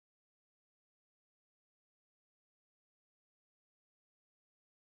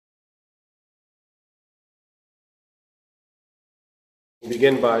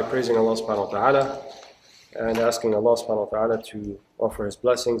Begin by praising Allah subhanahu wa ta'ala and asking Allah subhanahu wa ta'ala to offer His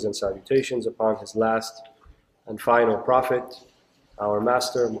blessings and salutations upon His last and final Prophet, our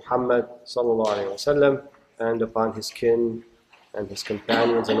Master Muhammad sallallahu alayhi wasallam, and upon His kin and His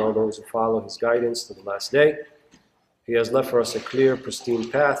companions and all those who follow His guidance to the last day. He has left for us a clear,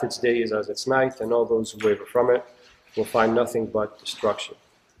 pristine path. Its day is as its night, and all those who waver from it will find nothing but destruction.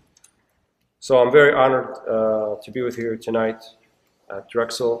 So I'm very honored to be with you tonight at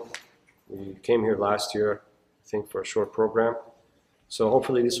Drexel. We came here last year, I think, for a short program. So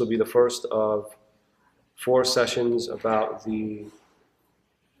hopefully this will be the first of 4 sessions about the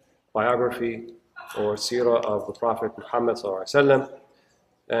biography or seerah of the Prophet Muhammad sallallahu alaihi wasallam.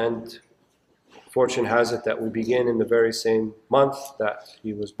 And fortune has it that we begin in the very same month that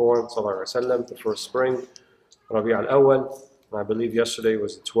he was born, sallallahu alaihi wasallam, the first spring, Rabi' al-Awwal. And I believe yesterday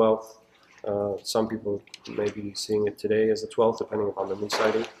was the 12th. Some people may be seeing it today as the 12th, depending upon the moon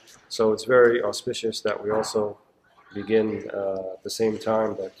sighting. So it's very auspicious that we also begin at the same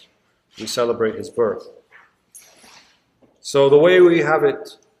time that we celebrate his birth. So the way we have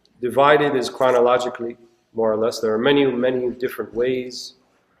it divided is chronologically, more or less. There are many, many different ways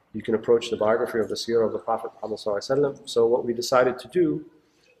you can approach the biography of the seerah of the Prophet Muhammad sallallahu alaihi wasallam. So what we decided to do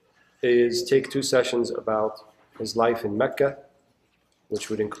is take 2 sessions about his life in Mecca, which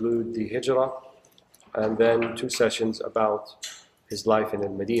would include the hijrah, and then 2 sessions about his life in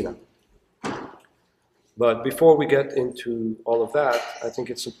Medina. But before we get into all of that, I think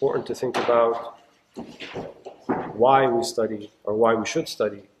it's important to think about why we study, or why we should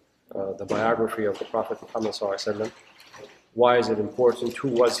study, the biography of the Prophet Muhammad sallallahu alaihi wasallam. Why is it important? Who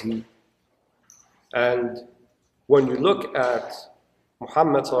was he? And when you look at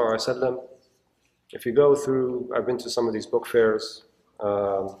Muhammad sallallahu alaihi wasallam, if you go through, I've been to some of these book fairs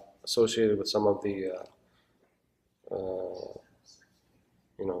associated with some of the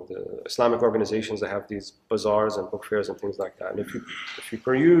the Islamic organizations that have these bazaars and book fairs and things like that. And if you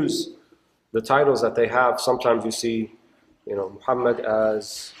peruse the titles that they have, sometimes you see, Muhammad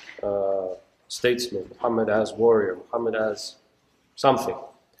as statesman, Muhammad as warrior, Muhammad as something.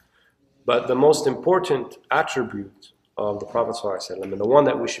 But the most important attribute of the Prophet ﷺ, and the one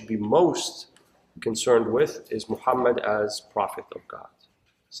that we should be most concerned with, is Muhammad as Prophet of God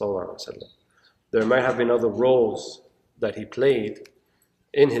sallallahu alaihi wasallam. There might have been other roles that he played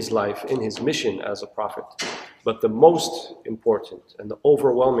in his life, in his mission as a prophet, but the most important and the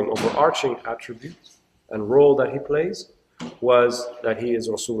overwhelming, overarching attribute and role that he plays was that he is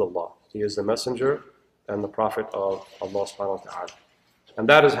Rasulullah. He is the messenger and the prophet of Allah subhanahu wa ta'ala. And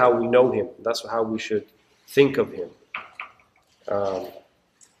that is how we know him. That's how we should think of him.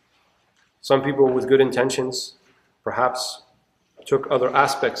 Some people with good intentions perhaps took other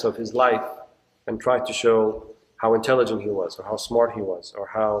aspects of his life and tried to show how intelligent he was, or how smart he was, or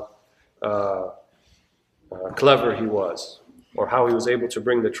how clever he was, or how he was able to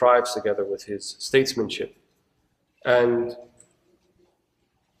bring the tribes together with his statesmanship. And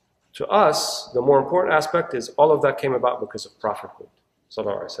to us, the more important aspect is all of that came about because of prophethood,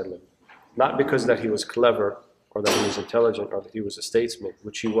 sallallahu alaihi wasallam. Not because that he was clever, or that he was intelligent, or that he was a statesman,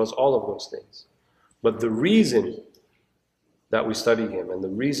 which he was, all of those things. But the reason that we study him, and the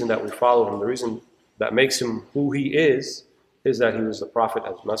reason that we follow him, the reason that makes him who he is that he was the prophet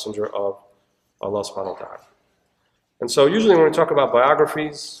and messenger of Allah subhanahu wa ta'ala. And so usually when we talk about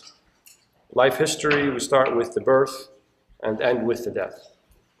biographies, life history, we start with the birth and end with the death.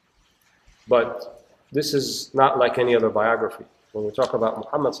 But this is not like any other biography. When we talk about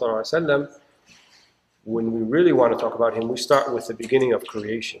Muhammad sallallahu alaihi wasallam, when we really want to talk about him, we start with the beginning of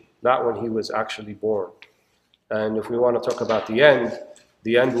creation, not when he was actually born. And if we want to talk about the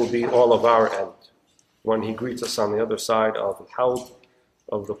end will be all of our end, when he greets us on the other side of the hawd,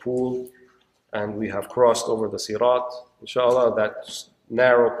 of the pool, and we have crossed over the sirat, inshallah, that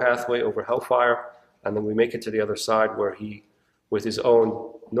narrow pathway over hellfire, and then we make it to the other side where he, with his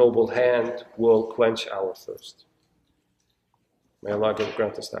own noble hand, will quench our thirst. May Allah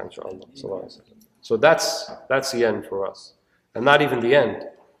grant us that, inshallah. So that's the end for us. And not even the end.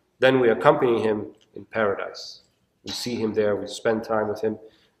 Then we accompany him in paradise. We see him there, we spend time with him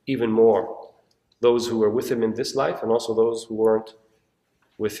even more. Those who were with him in this life, and also those who weren't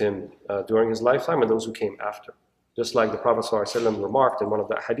with him during his lifetime, and those who came after. Just like the Prophet ﷺ remarked in one of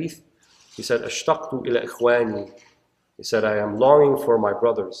the hadith, he said, "Ashtaqtu ila ikhwani." He said, "I am longing for my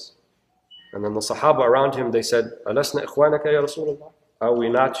brothers." And then the Sahaba around him, they said, "Alasna ikhwanaka ya Rasulullah?" Are we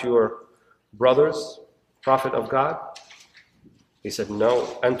not your brothers, Prophet of God? He said,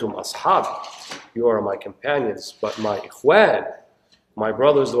 "No, antum ashab, you are my companions, but my ikhwan, my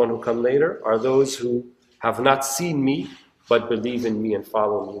brothers, the one who come later, are those who have not seen me, but believe in me and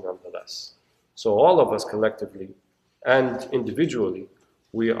follow me nonetheless. So all of us collectively and individually,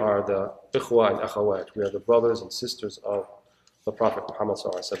 we are the ikhwa and akhawat. We are the brothers and sisters of the Prophet Muhammad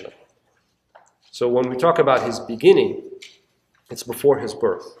ﷺ. So when we talk about his beginning, it's before his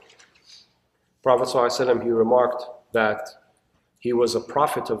birth. Prophet ﷺ, he remarked that he was a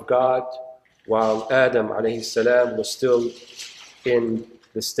prophet of God while Adam alayhi salam was still in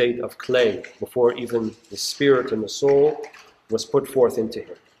the state of clay, before even the spirit and the soul was put forth into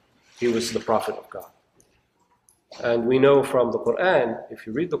him. He was the prophet of God. And we know from the Quran, if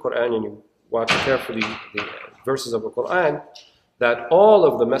you read the Quran and you watch carefully the verses of the Quran, that all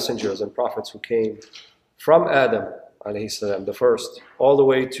of the messengers and prophets who came from Adam alayhi salam, the first, all the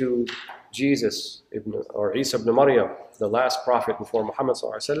way to Jesus or Isa ibn Maryam, the last prophet before Muhammad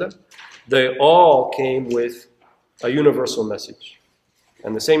ﷺ, they all came with a universal message.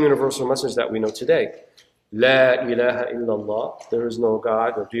 And the same universal message that we know today. La ilaha illallah, there is no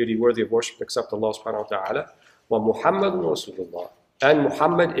God or deity worthy of worship except Allah subhanahu wa ta'ala. Wa Muhammadun Rasulullah. And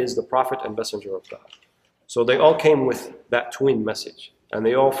Muhammad is the prophet and messenger of God. So they all came with that twin message. And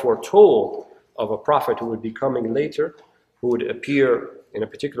they all foretold of a prophet who would be coming later, who would appear in a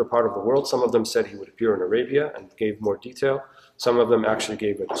particular part of the world. Some of them said he would appear in Arabia and gave more detail. Some of them actually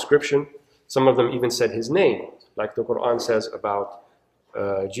gave a description. Some of them even said his name, like the Quran says about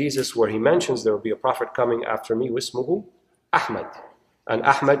Jesus, where he mentions there will be a prophet coming after me, wismuhu Ahmad. And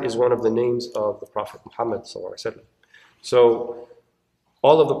Ahmad is one of the names of the Prophet Muhammad ﷺ. So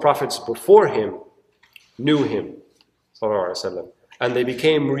all of the prophets before him knew him ﷺ. And they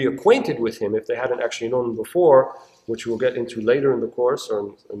became reacquainted with him if they hadn't actually known him before, which we'll get into later in the course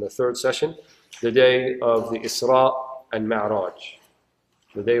or in the third session, the day of the Isra and Mi'raj,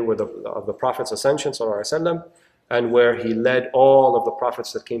 the day of the Prophet's ascension ﷺ, and where he led all of the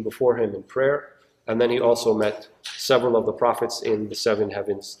prophets that came before him in prayer. And then he also met several of the prophets in the 7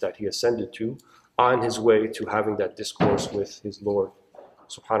 heavens that he ascended to on his way to having that discourse with his Lord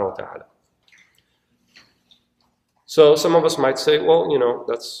subhanahu wa ta'ala. So some of us might say, well,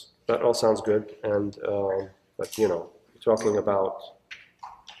 that all sounds good, and but talking about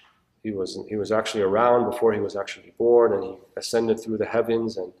he was actually around before he was actually born, and he ascended through the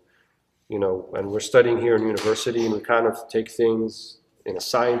heavens, and and we're studying here in university, and we kind of take things in a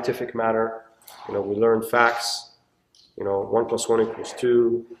scientific manner. We learn facts. 1 + 1 =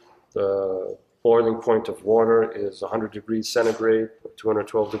 2. The boiling point of water is 100 degrees centigrade,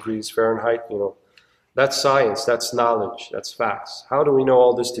 212 degrees Fahrenheit. That's science, that's knowledge, that's facts. How do we know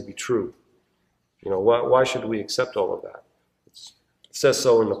all this to be true? Why should we accept all of that? It says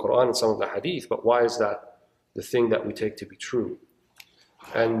so in the Quran and some of the Hadith, but why is that the thing that we take to be true?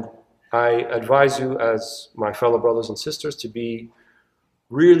 And I advise you, as my fellow brothers and sisters, to be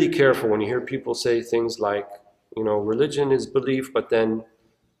really careful when you hear people say things like, religion is belief, but then,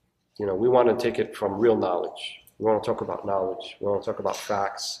 we want to take it from real knowledge. We want to talk about knowledge. We want to talk about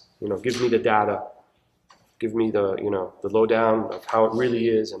facts. Give me the data. Give me the lowdown of how it really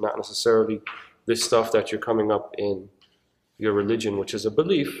is, and not necessarily this stuff that you're coming up in your religion, which is a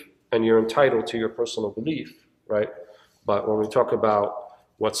belief, and you're entitled to your personal belief, right? But when we talk about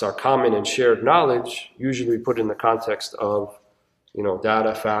what's our common and shared knowledge, usually put in the context of,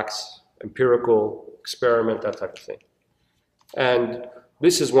 data, facts, empirical, experiment, that type of thing. And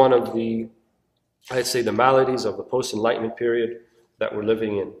this is one of the, I'd say, the maladies of the post-Enlightenment period that we're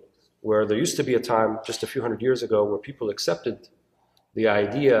living in, where there used to be a time just a few hundred years ago where people accepted the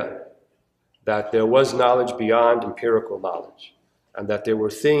idea that there was knowledge beyond empirical knowledge, and that there were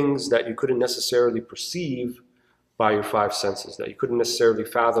things that you couldn't necessarily perceive by your 5 senses, that you couldn't necessarily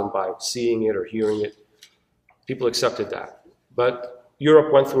fathom by seeing it or hearing it. People accepted that. But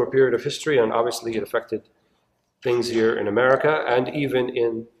Europe went through a period of history, and obviously it affected things here in America and even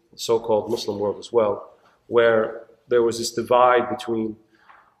in the so-called Muslim world as well, where there was this divide between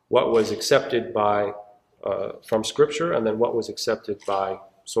what was accepted by from Scripture and then what was accepted by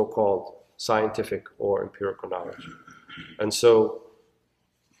so-called scientific or empirical knowledge. And so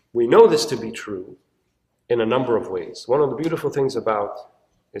we know this to be true in a number of ways. One of the beautiful things about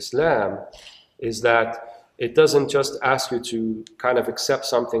Islam is that it doesn't just ask you to kind of accept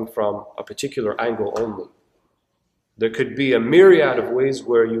something from a particular angle only. There could be a myriad of ways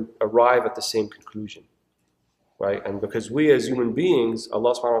where you arrive at the same conclusion, right? And because we as human beings,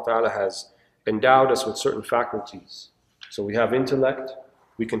 Allah subhanahu wa ta'ala has endowed us with certain faculties. So we have intellect,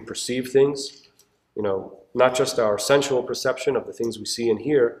 we can perceive things, not just our sensual perception of the things we see and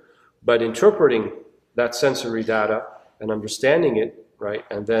hear, but interpreting that sensory data and understanding it, right?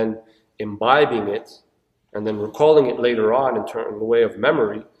 And then imbibing it, and then recalling it later on in the way of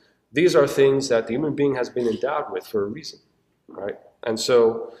memory. These are things that the human being has been endowed with for a reason. right? And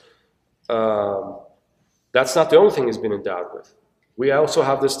so that's not the only thing he's been endowed with. We also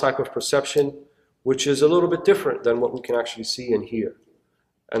have this type of perception which is a little bit different than what we can actually see and hear.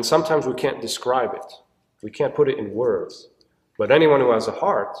 And sometimes we can't describe it. We can't put it in words. But anyone who has a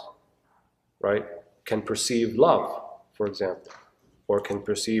heart, right, can perceive love, for example, or can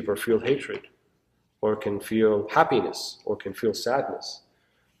perceive or feel hatred, or can feel happiness, or can feel sadness.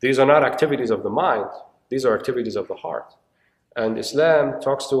 These are not activities of the mind. These are activities of the heart. And Islam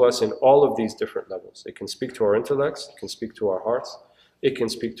talks to us in all of these different levels. It can speak to our intellects, it can speak to our hearts, it can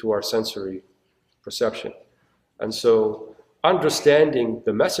speak to our sensory perception. And so understanding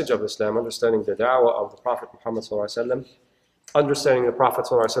the message of Islam, understanding the da'wah of the Prophet Muhammad ﷺ, understanding the Prophet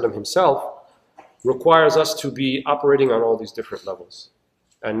ﷺ himself, requires us to be operating on all these different levels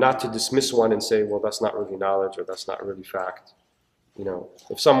and not to dismiss one and say, well, that's not really knowledge or that's not really fact. You know,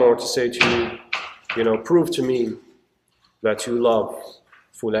 if someone were to say to you, you know, prove to me that you love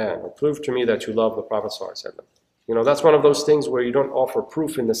Fulan, or prove to me that you love the Prophet ﷺ. You know, that's one of those things where you don't offer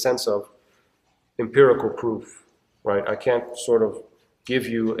proof in the sense of empirical proof, right? I can't sort of give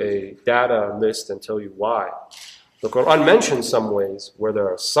you a data list and tell you why. The Quran mentions some ways where there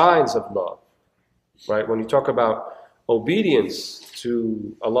are signs of love, right? When you talk about obedience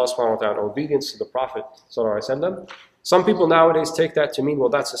to Allah subhanahu wa ta'ala, obedience to the Prophet sallallahu alaihi wasallam, some people nowadays take that to mean, well,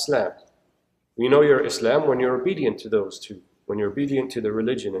 that's Islam. You know you're Islam when you're obedient to those two, when you're obedient to the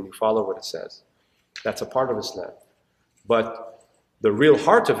religion and you follow what it says. That's a part of Islam. But the real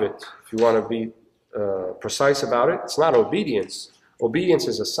heart of it, if you want to be precise about it, it's not obedience. Obedience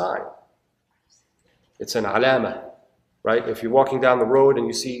is a sign. It's an alama, right? If you're walking down the road and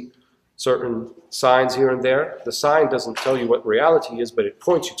you see certain signs here and there, the sign doesn't tell you what reality is, but it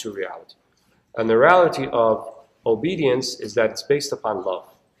points you to reality. And the reality of obedience is that it's based upon love,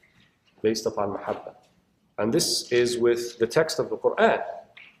 based upon mahabbah. And this is with the text of the Quran.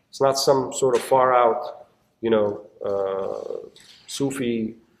 It's not some sort of far out, you know,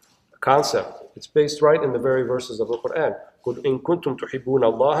 Sufi concept. It's based right in the very verses of the Quran. قُلْ إِن كُنْتُمْ تُحِبُّونَ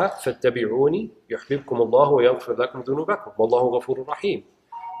اللَّهَ فَاتَّبِعُونِي يُحْبِبْكُمُ اللَّهُ وَيَغْفِرْ لَكُمْ ذُنُوبَكُمْ وَاللَّهُ غَفُورٌ رَحِيمٌ.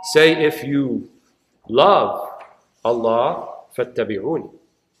 Say, if you love Allah, فَاتَّبِعُونِي,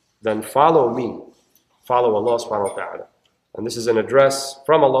 then follow me. Follow Allah subhanahu wa ta'ala. And this is an address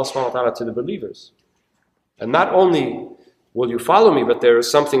from Allah subhanahu wa ta'ala to the believers. And not only will you follow me, but there is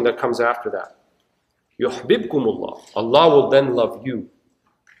something that comes after that. يُحْبِبْكُمُ اللَّهُ. Allah will then love you.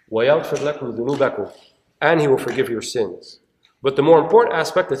 وَيَغْفِرْ لَكُمْ ذُنُوبَكُمْ. And He will forgive your sins. But the more important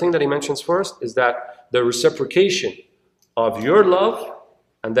aspect, the thing that He mentions first, is that the reciprocation of your love,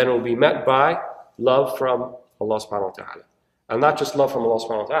 and then it will be met by love from Allah subhanahu wa ta'ala. And not just love from Allah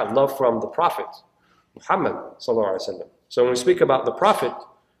subhanahu wa ta'ala, love from the Prophet, Muhammad sallallahu alaihi wasallam. So when we speak about the Prophet,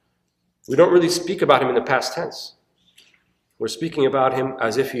 we don't really speak about him in the past tense. We're speaking about him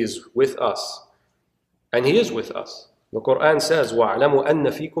as if he is with us. And he is with us. The Quran says, وَاعْلَمُوا أَنَّ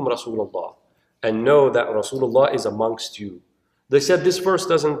فِيكُمْ رَسُولَ اللَّهِ. And know that Rasulullah is amongst you. They said this verse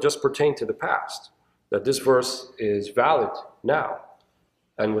doesn't just pertain to the past, that this verse is valid now.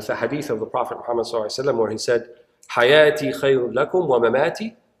 And with the hadith of the Prophet Muhammad sallallahu alaihi wasallam, where he said, حَيَاتِي خَيْرٌ لَكُمْ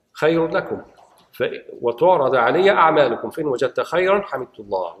وَمَمَاتِي خَيْرٌ لَكُمْ وَتُعْرَضَ عَلَيَّ أَعْمَالُكُمْ فَإِنْ وَجَدْتَ خَيْرًا حَمِدْتُ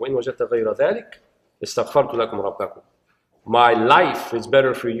اللَّهَ وَإِنْ وَجَدْتَ غَيْرَ ذَلِكَ اسْتَغْفَرْتُ لَكُمْ رَبَّكُمْ. My life is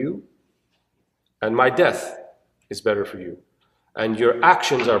better for you, and my death is better for you. And your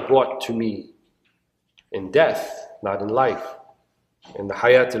actions are brought to me in death, not in life. In the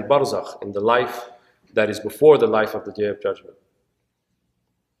hayat al-barzakh, in the life that is before the life of the Day of Judgment.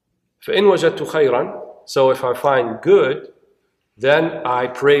 فَإِنْ وَجَدْتُ خَيْرًا. So if I find good, then I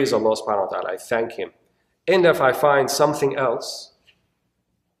praise Allah subhanahu wa ta'ala, I thank Him. And if I find something else,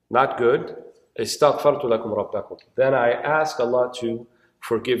 not good, اسْتَغْفَرْتُ لَكُمْ رَبَّكُمْ. Then I ask Allah to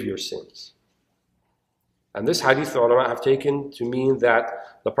forgive your sins. And this hadith, the ulama have taken to mean that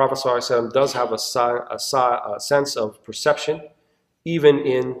the Prophet ﷺ does have a sense of perception even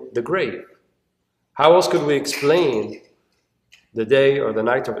in the grave. How else could we explain the day or the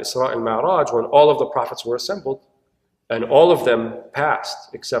night of Isra and Mi'raj when all of the prophets were assembled and all of them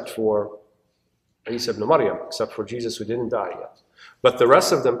passed except for Isa ibn Maryam, except for Jesus who didn't die yet. But the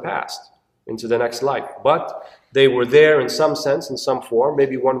rest of them passed into the next life. But they were there in some sense, in some form,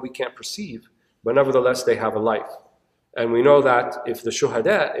 maybe one we can't perceive, but nevertheless they have a life. And we know that if the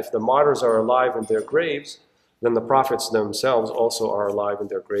shuhada, if the martyrs are alive in their graves, then the prophets themselves also are alive in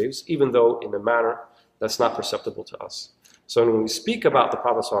their graves, even though in a manner that's not perceptible to us. So when we speak about the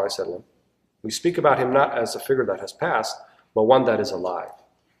Prophet ﷺ, we speak about him not as a figure that has passed, but one that is alive.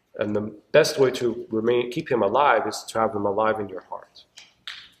 And the best way to keep him alive is to have him alive in your heart.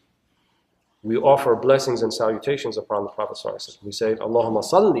 we offer blessings and salutations upon the Prophet ﷺ. We say, Allahumma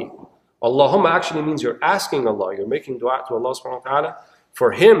salli. Allahumma actually means you're asking Allah, you're making dua to Allah subhanahu wa ta'ala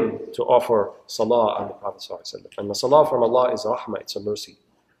for Him to offer salah on the Prophet ﷺ. And the salah from Allah is rahmah, it's a mercy.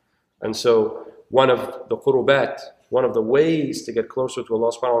 And so one of the qurubat, one of the ways to get closer to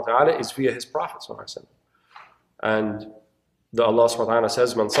Allah subhanahu wa ta'ala is via His Prophet ﷺ. And the Allah subhanahu wa ta'ala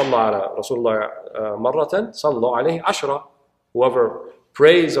says, Man salla ala Rasulullah marratan, sallu alayhi ashra. Whoever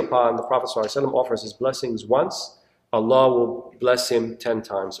prays upon the Prophet ﷺ, offers his blessings once, Allah will bless him 10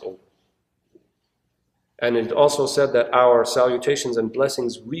 times over. And it also said that our salutations and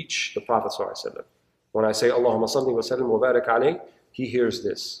blessings reach the Prophet ﷺ. When I say, Allahumma salli wa sallim wa barak alayhi, he hears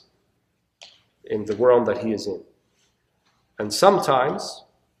this in the realm that he is in. And sometimes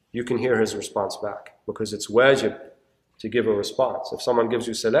you can hear his response back because it's wajib to give a response. If someone gives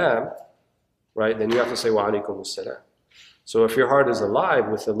you salam, right, then you have to say wa alaykum salam. So if your heart is alive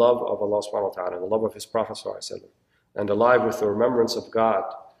with the love of Allah subhanahu wa ta'ala, the love of His Prophet ﷺ, and alive with the remembrance of God,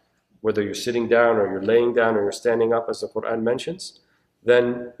 whether you're sitting down or you're laying down or you're standing up as the Quran mentions,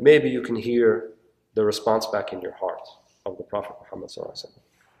 then maybe you can hear the response back in your heart of the Prophet Muhammad ﷺ.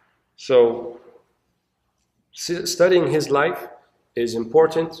 So studying his life is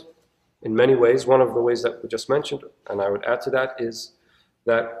important in many ways. One of the ways that we just mentioned, and I would add to that, is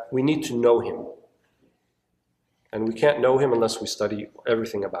that we need to know him. And we can't know him unless we study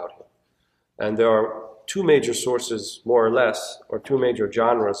everything about him. And there are two major sources, more or less, or two major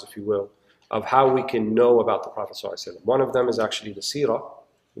genres, if you will, of how we can know about the Prophet ﷺ. One of them is actually the Seerah,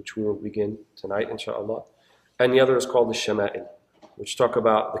 which we will begin tonight, inshallah. And the other is called the Shama'il, which talk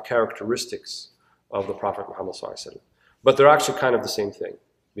about the characteristics of the Prophet Muhammad ﷺ. But they're actually kind of the same thing,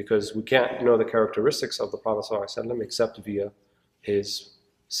 because we can't know the characteristics of the Prophet ﷺ except via his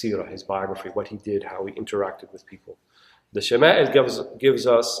Seerah, his biography, what he did, how he interacted with people. The Shama'il gives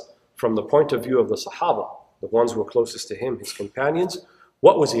us, from the point of view of the Sahaba, the ones who were closest to him, his companions,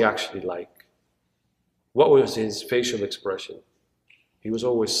 what was he actually like? What was his facial expression? He was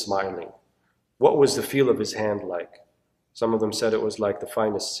always smiling. What was the feel of his hand like? Some of them said it was like the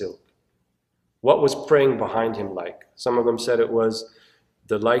finest silk. What was praying behind him like? Some of them said it was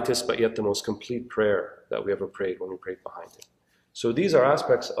the lightest but yet the most complete prayer that we ever prayed when we prayed behind him. So these are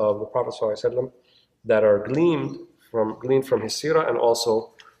aspects of the Prophet ﷺ that are gleaned from his seerah and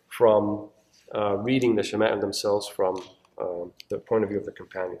also from reading the Shama'il themselves from the point of view of the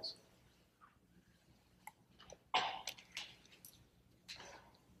companions.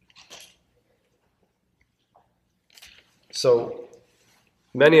 So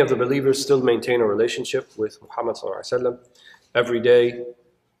many of the believers still maintain a relationship with Muhammad ﷺ every day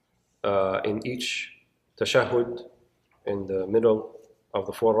in each tashahhud, in the middle of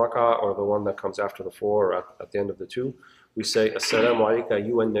the 4 rak'ah or the one that comes after the 4 or at the end of the 2, we say, Assalamu alayka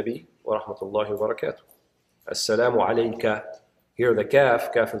ayyuhan nabi wa rahmatullahi wa barakatuh. Assalamu alayka. Here the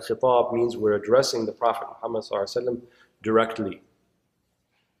kaf al-khitab, means we're addressing the Prophet Muhammad ﷺ directly.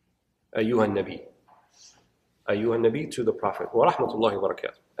 Ayyuhan nabi. Ayyuhan nabi, to the Prophet. Wa rahmatullahi wa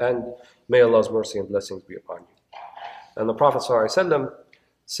barakatuh. And may Allah's mercy and blessings be upon you. And the Prophet ﷺ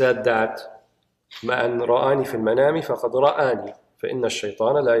said that مَأَنْ رَآنِي فِي الْمَنَامِ فَقَدْ رَآنِي فَإِنَّ الشَّيْطَانَ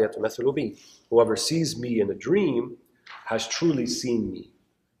لَا يَتَمَثَّلُ بِي. Whoever sees me in a dream has truly seen me,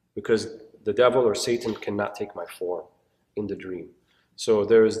 because the devil or Satan cannot take my form in the dream. So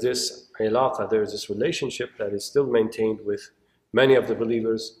there is this ilaqa, there is this relationship that is still maintained with many of the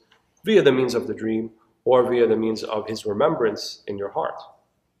believers via the means of the dream or via the means of his remembrance in your heart.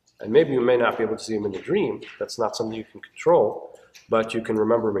 And maybe you may not be able to see him in the dream, that's not something you can control, but you can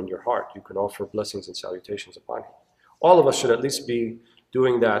remember him in your heart. You can offer blessings and salutations upon him. All of us should at least be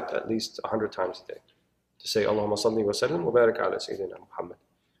doing that at least 100 times a day, to say, Allahumma salli wa sallim wa barak ala Sayyidina Muhammad.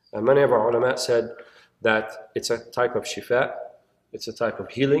 And many of our ulama said that it's a type of shifa, it's a type of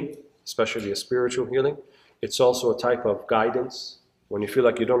healing, especially a spiritual healing. It's also a type of guidance. When you feel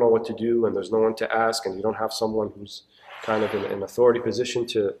like you don't know what to do and there's no one to ask and you don't have someone who's kind of in an authority position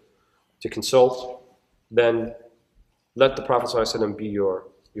to consult, then let the Prophet ﷺ be your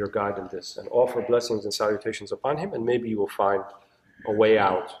guide in this, and offer blessings and salutations upon him, and maybe you will find a way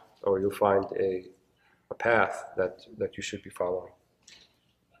out, or you'll find a path that you should be following.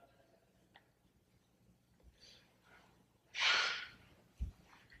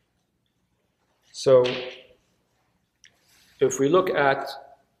 So, if we look at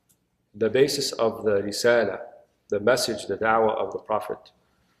the basis of the risala, the message, the da'wah of the Prophet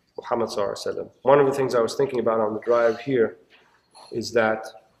Muhammad ﷺ, one of the things I was thinking about on the drive here is that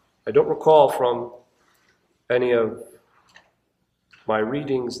I don't recall from any of my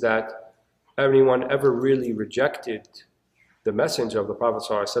readings that anyone ever really rejected the message of the Prophet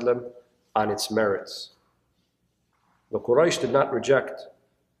ﷺ on its merits. The Quraysh did not reject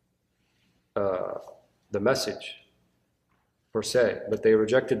the message per se, but they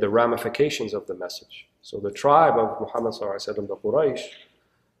rejected the ramifications of the message. So the tribe of Muhammad ﷺ, the Quraysh,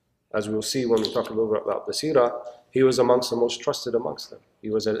 as we'll see when we talk a little bit about the Seerah, he was amongst the most trusted amongst them. He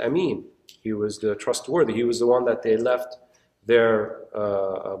was al-Amin. He was the trustworthy. He was the one that they left their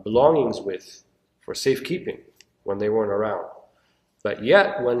belongings with for safekeeping when they weren't around. But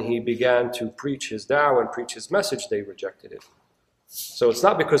yet, when he began to preach his da'wah and preach his message, they rejected it. So it's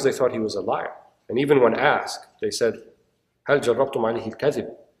not because they thought he was a liar. And even when asked, they said, هَلْ جَرَّبْتُمْ عَلَيْهِ الْكَذِبِ?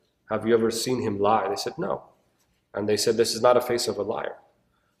 Have you ever seen him lie? They said, no. And they said, this is not a face of a liar.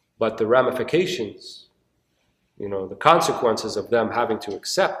 But the ramifications, the consequences of them having to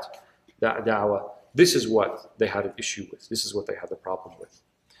accept that da'wah, this is what they had an issue with. This is what they had the problem with.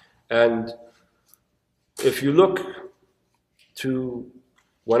 And if you look to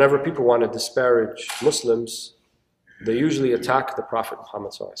whenever people want to disparage Muslims, they usually attack the Prophet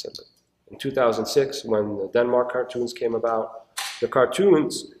Muhammad ﷺ. In 2006, when the Denmark cartoons came about, the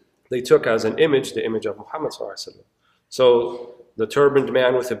cartoons, they took as an image the image of Muhammad ﷺ. So the turbaned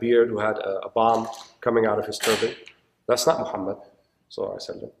man with a beard who had a bomb coming out of his turban, that's not Muhammad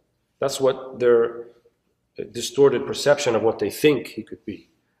ﷺ. That's what their distorted perception of what they think he could be.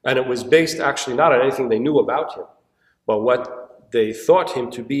 And it was based actually not on anything they knew about him, but what they thought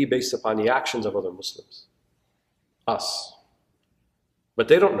him to be based upon the actions of other Muslims. Us. But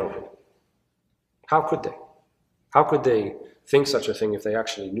they don't know him. How could they? How could they think such a thing if they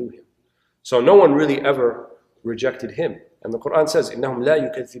actually knew him? So no one really ever rejected him. And the Quran says, إِنَّهُمْ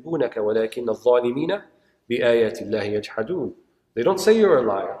لَا يُكَذِّبُونَكَ وَلَكِنَّ الظَّالِمِينَ بِآيَاتِ اللَّهِ يَجْحَدُونَ. They don't say you're a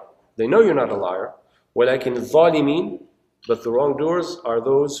liar. They know you're not a liar. وَلَكِنَّ الظَّالِمِينَ. But the wrongdoers are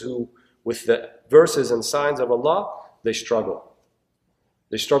those who, with the verses and signs of Allah, they struggle.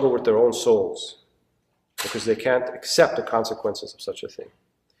 They struggle with their own souls because they can't accept the consequences of such a thing.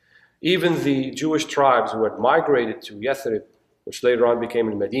 Even the Jewish tribes who had migrated to Yathrib, which later on became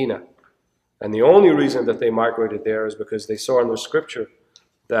in Medina, and the only reason that they migrated there is because they saw in the scripture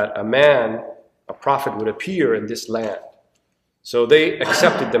that a prophet would appear in this land. So they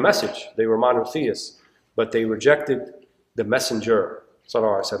accepted the message. They were monotheists, but they rejected the messenger,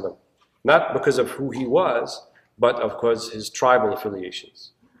 sallallahu alaihi wasallam, not because of who he was, but of course his tribal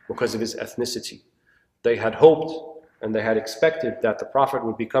affiliations, because of his ethnicity. They had hoped and they had expected that the Prophet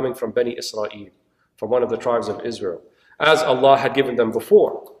would be coming from Bani Israel, from one of the tribes of Israel, as Allah had given them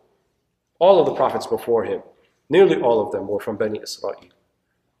before. All of the prophets before him, nearly all of them were from Bani Israel,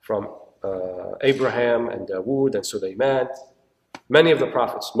 from Abraham and Dawood and Sulaiman. Many of the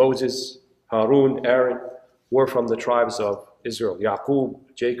prophets, Moses, Harun, Aaron, were from the tribes of Israel, Yaqub,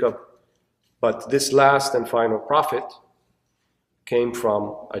 Jacob. But this last and final prophet came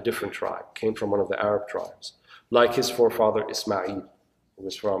from a different tribe, came from one of the Arab tribes, like his forefather Ismail, who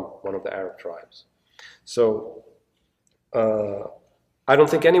was from one of the Arab tribes. So I don't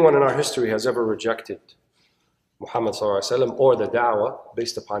think anyone in our history has ever rejected Muhammad ﷺ or the da'wah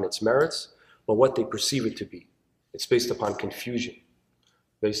based upon its merits, but what they perceive it to be. It's based upon confusion,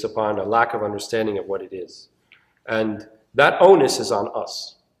 based upon a lack of understanding of what it is. And that onus is on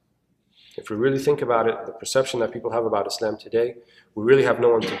us. If we really think about it, the perception that people have about Islam today, we really have no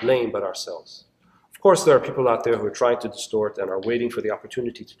one to blame but ourselves. Of course, there are people out there who are trying to distort and are waiting for the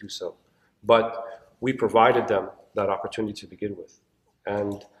opportunity to do so. But we provided them that opportunity to begin with.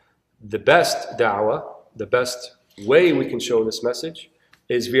 And the best da'wah, the best way we can show this message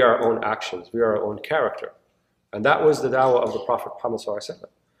is via our own actions, via our own character. And that was the da'wah of the Prophet Muhammad ﷺ.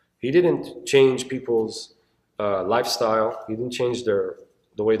 He didn't change people's lifestyle. He didn't change the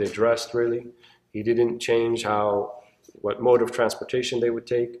way they dressed, really. He didn't change what mode of transportation they would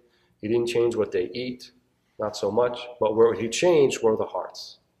take. He didn't change what they eat, not so much. But what he changed were the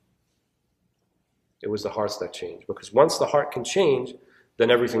hearts. It was the hearts that changed. Because once the heart can change, then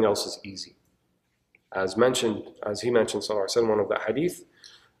everything else is easy. As he mentioned, sallallahu alaihi wasallam, one of the hadith,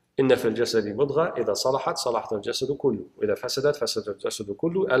 إن في الجسد مضغة إذا صلحت صلحت الجسد كله وإذا فسدت فسد الجسد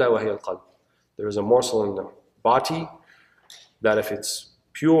كله ألا وهي القلب. There is a morsel in the body that if it's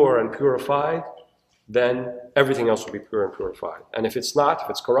pure and purified, then everything else will be pure and purified. And if it's not, if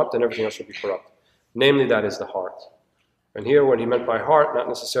it's corrupt, then everything else will be corrupt. Namely, that is the heart. And here, what he meant by heart, not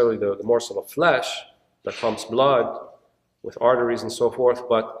necessarily the morsel of flesh that pumps blood with arteries and so forth,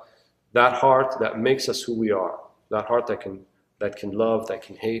 but that heart that makes us who we are. That heart that can love, that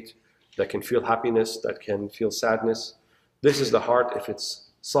can hate, that can feel happiness, that can feel sadness. This is the heart. If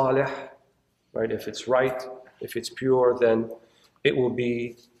it's salih, right? If it's right, if it's pure, then it will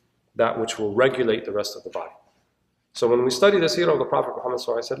be that which will regulate the rest of the body. So when we study the seerah of the Prophet Muhammad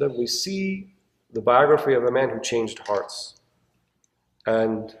ﷺ, we see the biography of a man who changed hearts.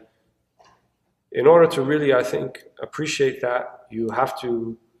 And in order to really, I think, appreciate that, you have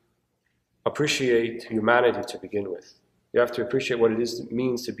to appreciate humanity to begin with. You have to appreciate what it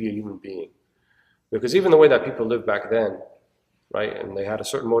means to be a human being. Because even the way that people lived back then, right, and they had a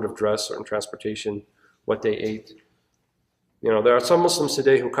certain mode of dress, certain transportation, what they ate. You know, there are some Muslims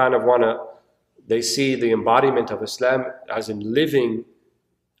today who kind of they see the embodiment of Islam as in living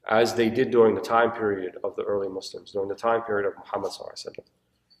as they did during the time period of the early Muslims, during the time period of Muhammad ﷺ.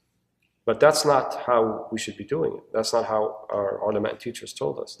 But that's not how we should be doing it. That's not how our ulama and teachers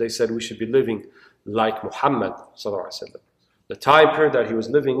told us. They said we should be living like Muhammad ﷺ. The time period that he was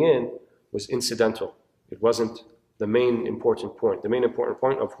living in was incidental. It wasn't the main important point. The main important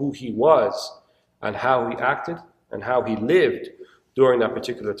point of who he was and how he acted and how he lived during that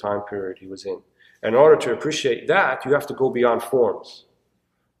particular time period he was in. In order to appreciate that, you have to go beyond forms.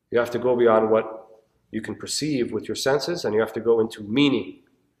 You have to go beyond what you can perceive with your senses, and you have to go into meaning.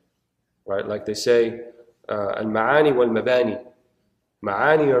 Right? Like they say, al-ma'ani wal-mabani.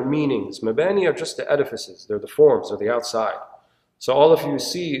 Ma'ani are meanings. Mabani are just the edifices. They're the forms, they're the outside. So all of you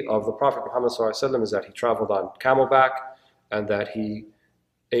see of the Prophet Muhammad ﷺ is that he traveled on camelback, and that he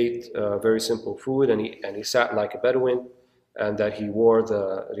ate very simple food, and he sat like a Bedouin, and that he wore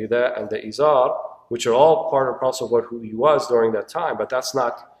the rida and the izar, which are all part and parcel of who he was during that time, but that's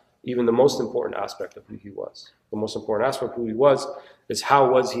not even the most important aspect of who he was. The most important aspect of who he was is how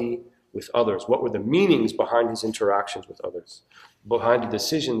was he with others? What were the meanings behind his interactions with others? Behind the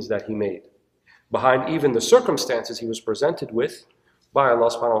decisions that he made? Behind even the circumstances he was presented with by Allah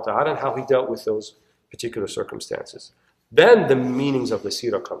subhanahu wa ta'ala, and how he dealt with those particular circumstances. Then the meanings of the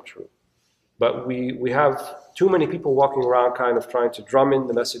seerah come true. But we have too many people walking around kind of trying to drum in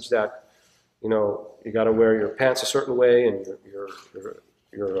the message that, you know, you got to wear your pants a certain way, and your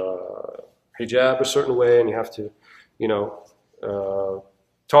hijab a certain way, and you have to, you know,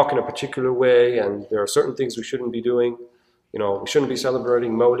 talk in a particular way, and there are certain things we shouldn't be doing. You know, we shouldn't be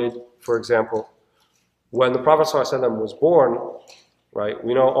celebrating Mawlid, for example. When the Prophet ﷺ was born, right,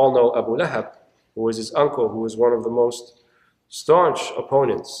 we all know Abu Lahab, who was his uncle, who was one of the most staunch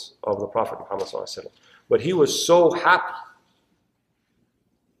opponents of the Prophet Muhammad ﷺ. But he was so happy.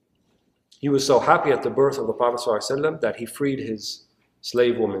 He was so happy at the birth of the Prophet ﷺ that he freed his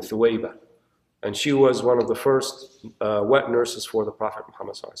slave woman, Thuwayba. And she was one of the first wet nurses for the Prophet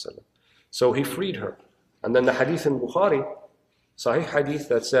Muhammad ﷺ. So he freed her. And then the hadith in Bukhari, Sahih hadith,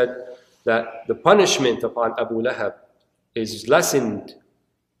 that said that the punishment upon Abu Lahab is lessened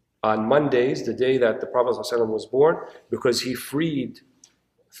on Mondays, the day that the Prophet ﷺ was born, because he freed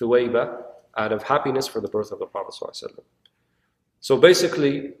Thuwayba out of happiness for the birth of the Prophet ﷺ. So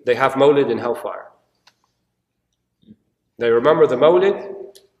basically, they have Mawlid in hellfire. They remember the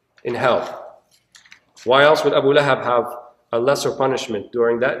Mawlid in hell. Why else would Abu Lahab have a lesser punishment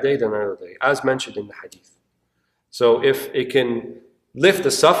during that day than another day, as mentioned in the hadith? So if it can lift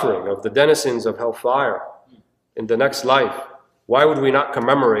the suffering of the denizens of hellfire in the next life, why would we not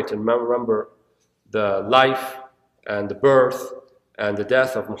commemorate and remember the life and the birth and the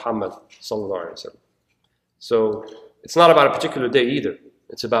death of Muhammad sallallahu alaihi wasallam? So it's not about a particular day either.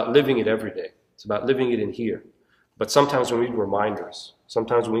 It's about living it every day. It's about living it in here. But sometimes we need reminders.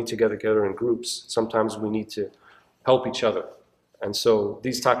 Sometimes we need to get together in groups. Sometimes we need to help each other. And so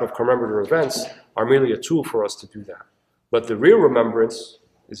these type of commemorative events are merely a tool for us to do that. But the real remembrance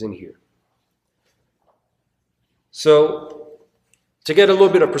is in here. So to get a little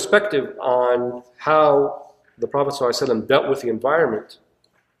bit of perspective on how the Prophet ﷺ dealt with the environment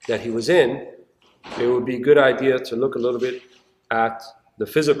that he was in, it would be a good idea to look a little bit at the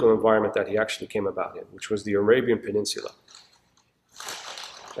physical environment that he actually came about in, which was the Arabian Peninsula.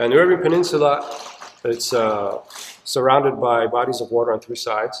 And the Arabian Peninsula, it's surrounded by bodies of water on three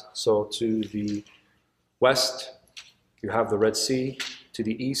sides. So to the west, you have the Red Sea. To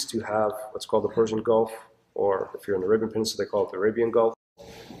the east, you have what's called the Persian Gulf, or if you're in the Arabian Peninsula, they call it the Arabian Gulf.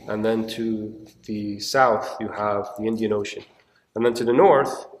 And then to the south, you have the Indian Ocean. And then to the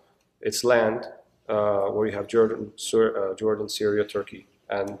north, it's land, where you have Jordan, Syria, Turkey,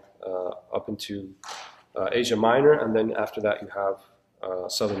 and up into Asia Minor, and then after that you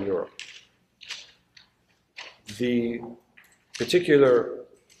have Southern Europe. The particular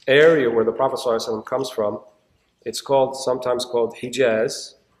area where the Prophet ﷺ comes from, it's sometimes called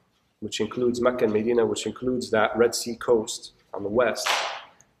Hijaz, which includes Mecca and Medina, which includes that Red Sea coast on the west.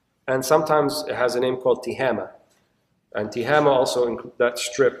 And sometimes it has a name called Tihama. And Tihama also includes that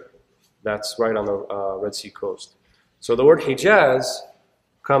strip that's right on the Red Sea coast. So the word Hijaz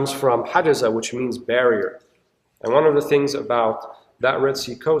comes from Hajaza, which means barrier. And one of the things about that Red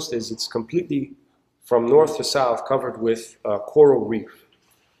Sea coast is it's completely, from north to south, covered with coral reef.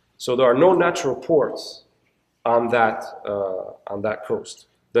 So there are no natural ports on that coast.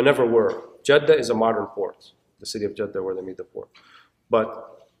 There never were. Jeddah is a modern port, the city of Jeddah where they made the port.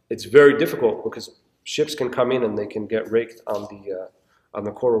 But it's very difficult because ships can come in and they can get raked on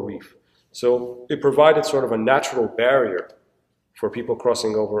the coral reef. So it provided sort of a natural barrier for people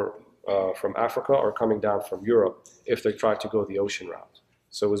crossing over from Africa or coming down from Europe if they tried to go the ocean route.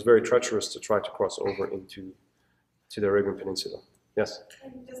 So it was very treacherous to try to cross over into the Arabian Peninsula. Yes?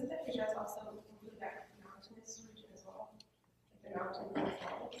 And doesn't the Hijaz also include that mountainous region as well? Like the mountains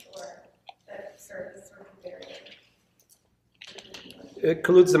themselves, or that serve as sort of barrier? It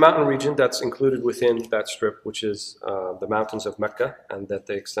includes the mountain region that's included within that strip, which is the mountains of Mecca, and that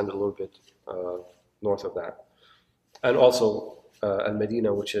they extend a little bit north of that. And also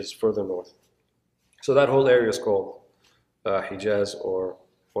Al-Medina, which is further north. So that whole area is called Hijaz or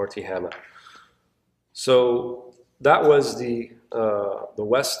Tihama. So that was the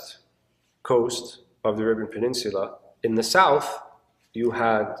west coast of the Arabian Peninsula. In the south, you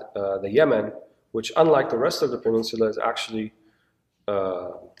had the Yemen, which, unlike the rest of the peninsula, is actually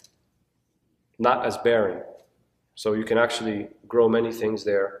not as barren. So you can actually grow many things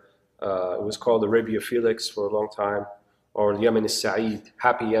there. It was called Arabia Felix for a long time, or Yemen is Sa'id,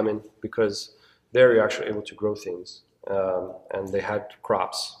 happy Yemen, because there you're actually able to grow things. And they had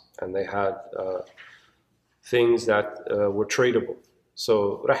crops, and they had things that were tradable.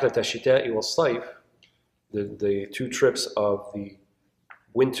 So رحلة الشتاء والصيف, the two trips of the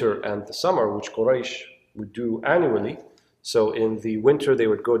winter and the summer, which Quraysh would do annually. So in the winter they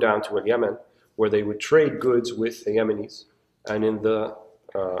would go down to Yemen, where they would trade goods with the Yemenis, and in the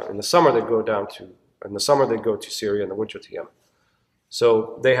summer they'd go to Syria, in the winter to Yemen.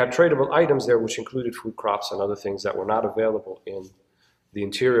 So they had tradable items there, which included food crops and other things that were not available in the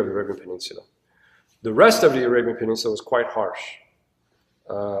interior of the Arabian Peninsula. The rest of the Arabian Peninsula was quite harsh.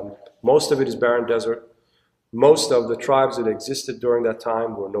 Most of it is barren desert. Most of the tribes that existed during that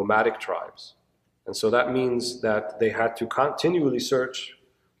time were nomadic tribes. And so that means that they had to continually search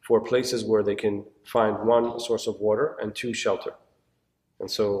for places where they can find, one, a source of water, and two, shelter. And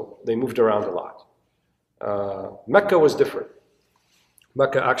so they moved around a lot. Mecca was different.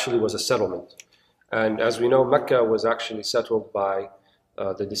 Mecca actually was a settlement. And as we know, Mecca was actually settled by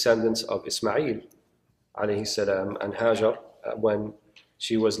the descendants of Ismail, alayhi salam, and Hajar, when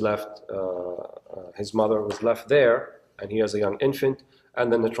she was left, his mother was left there, and he as a young infant.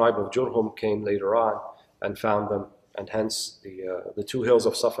 And then the tribe of Jurhum came later on and found them, and hence the two hills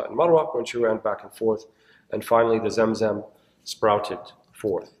of Safa and Marwa, when she ran back and forth. And finally the Zamzam sprouted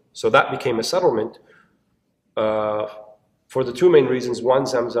forth. So that became a settlement for the two main reasons. One,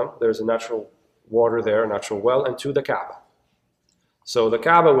 Zamzam, there's a natural water there, a natural well, and two, the Kaaba. So the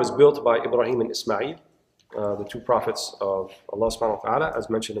Kaaba was built by Ibrahim and Ismail, the two prophets of Allah subhanahu wa ta'ala, as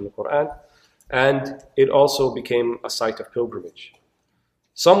mentioned in the Quran, and it also became a site of pilgrimage.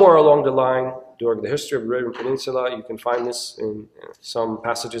 Somewhere along the line, during the history of the Arabian Peninsula, you can find this in some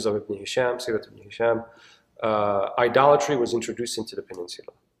passages of Ibn Hisham, Seerah Ibn Hisham, idolatry was introduced into the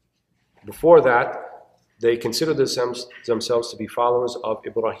peninsula. Before that, they considered themselves to be followers of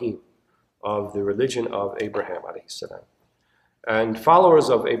Ibrahim, of the religion of Abraham, alayhi salam. And followers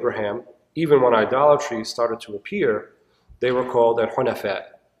of Abraham, even when idolatry started to appear, they were called al-Hunafa,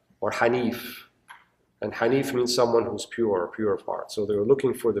 or Hanif. And Hanif means someone who's pure, or pure of heart. So they were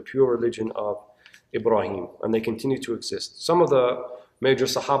looking for the pure religion of Ibrahim, and they continue to exist. Some of the major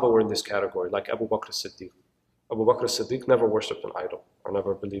Sahaba were in this category, like Abu Bakr as-Siddiq. Abu Bakr as-Siddiq never worshipped an idol, or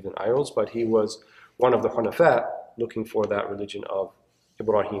never believed in idols, but he was one of the Hunafa, looking for that religion of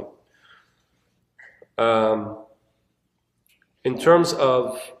Ibrahim. In terms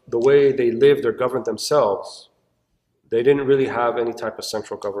of the way they lived or governed themselves, they didn't really have any type of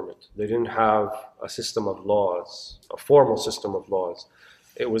central government. They didn't have a system of laws, a formal system of laws.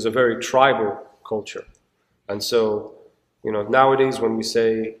 It was a very tribal culture. And so, nowadays when we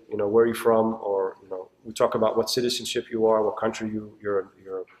say, where are you from, or, we talk about what citizenship you are, what country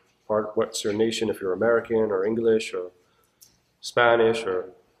you're part, what's your nation, if you're American or English or Spanish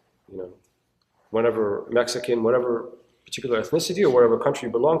or, whatever, Mexican, whatever particular ethnicity or whatever country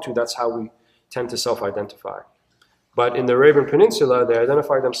you belong to, that's how we tend to self-identify. But in the Arabian Peninsula, they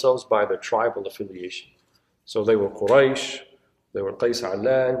identified themselves by their tribal affiliation. So they were Quraysh, they were Qais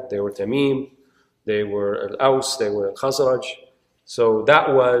Allan, they were Tamim, they were Al-Aws, they were Al-Khazraj. So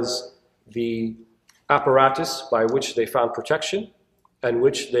that was the apparatus by which they found protection and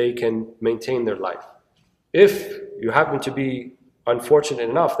which they can maintain their life. If you happen to be unfortunate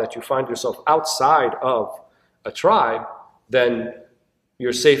enough that you find yourself outside of a tribe, then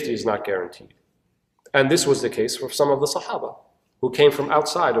your safety is not guaranteed. And this was the case for some of the Sahaba who came from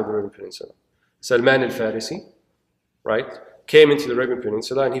outside of the Arabian Peninsula. Salman al-Farisi, right, came into the Arabian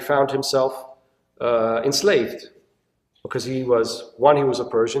Peninsula and he found himself enslaved because he was a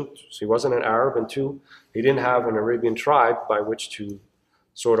Persian, so he wasn't an Arab, and two, he didn't have an Arabian tribe by which to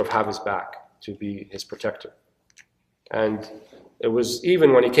sort of have his back, to be his protector. And it was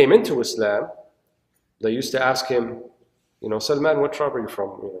even when he came into Islam, they used to ask him, Salman, what tribe are you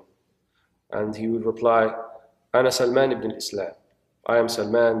from? And he would reply, Ana Salman ibn Islam. I am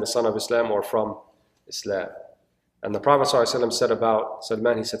Salman, the son of Islam, or from Islam. And the Prophet ﷺ said about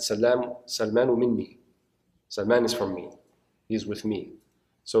Salman, he said, Salmanu minni. Salman is from me. He's with me.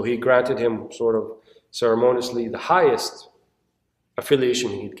 So he granted him sort of ceremoniously the highest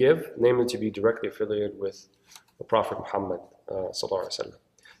affiliation he'd give, namely to be directly affiliated with the Prophet Muhammad ﷺ.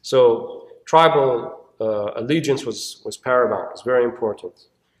 So tribal allegiance was paramount, it was very important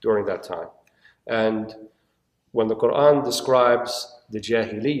during that time. And when the Quran describes the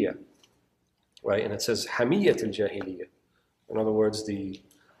Jahiliyyah, right, and it says Hamiyat al-Jahiliyyah, in other words,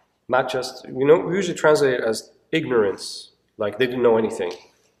 not just, we usually translate it as ignorance, like they didn't know anything,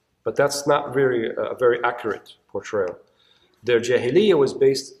 but that's not a very accurate portrayal. Their Jahiliyyah was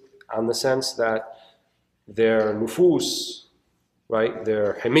based on the sense that their nufus, right,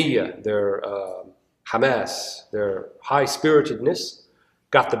 their hamiyya, their hamas, their high-spiritedness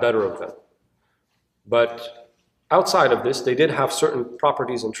got the better of them. But outside of this, they did have certain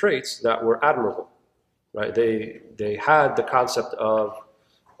properties and traits that were admirable, right? They had the concept of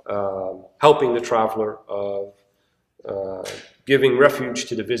helping the traveler, of giving refuge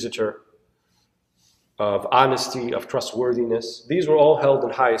to the visitor, of honesty, of trustworthiness. These were all held in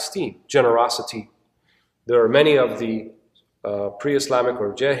high esteem. Generosity. There are many of the pre-Islamic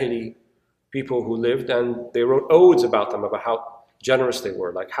or Jahili people who lived, and they wrote odes about them, about how generous they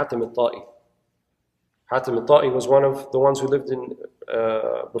were, like Hatim al-Ta'i. Hatim al-Ta'i was one of the ones who lived in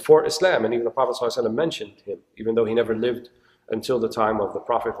before Islam, and even the Prophet ﷺ mentioned him, even though he never lived until the time of the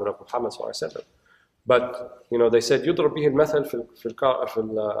prophethood of Muhammad ﷺ. But they said يضرب به المثل في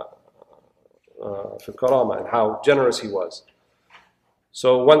الكرامة, and how generous he was.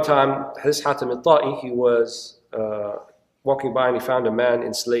 So one time, his Hatim al-Ta'i, he was walking by and he found a man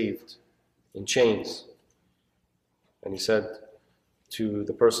enslaved in chains, and he said to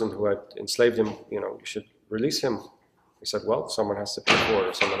the person who had enslaved him, you should release him. He said, well, someone has to pay for it,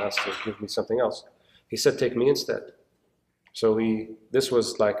 or someone has to give me something else. He said, take me instead. So this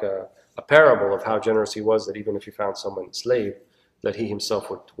was like a parable of how generous he was, that even if he found someone enslaved, that he himself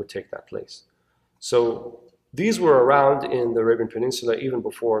would take that place. So these were around in the Arabian Peninsula even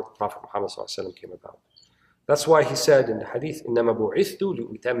before the Prophet Muhammad ﷺ came about. That's why he said in the hadith, إِنَّمَا بُعِثْتُ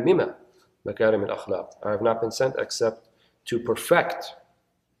لِأُتَمِّمَ مَكَارِمِ الْأَخْلَاقِ. I have not been sent except to perfect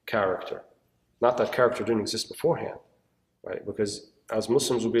character. Not that character didn't exist beforehand, right? Because as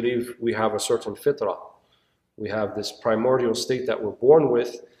Muslims, we believe we have a certain fitrah. We have this primordial state that we're born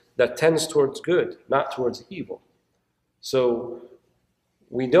with that tends towards good, not towards evil. So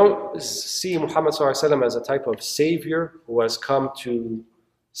we don't see Muhammad ﷺ as a type of savior who has come to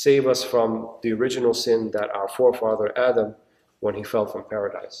save us from the original sin that our forefather Adam, when he fell from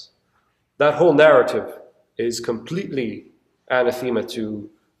paradise. That whole narrative is completely anathema to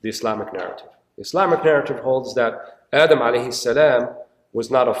the Islamic narrative. The Islamic narrative holds that Adam alayhi salam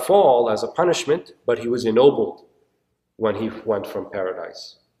was not a fall as a punishment, but he was ennobled when he went from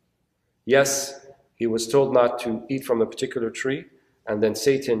paradise. Yes, he was told not to eat from a particular tree, and then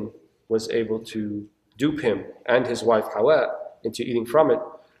Satan was able to dupe him and his wife Hawa into eating from it.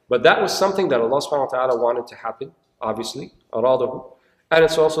 But that was something that Allah subhanahu wa ta'ala wanted to happen, obviously, aradahu. And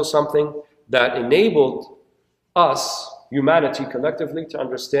it's also something that enabled us, humanity collectively, to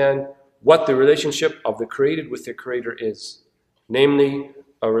understand what the relationship of the created with the Creator is. Namely,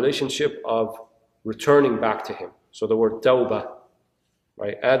 a relationship of returning back to Him. So the word tawbah,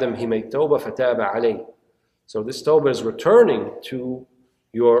 right? Adam, he made tawbah, fataba alayh. So this tawbah is returning to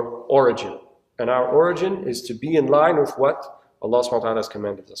your origin. And our origin is to be in line with what Allah subhanahu wa ta'ala has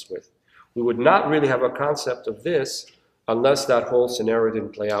commanded us with. We would not really have a concept of this unless that whole scenario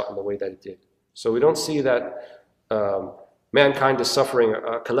didn't play out in the way that it did. So we don't see that mankind is suffering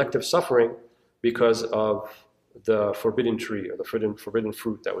a collective suffering because of the forbidden tree or the forbidden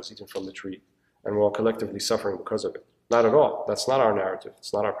fruit that was eaten from the tree, and we're all collectively suffering because of it. Not at all. That's not our narrative.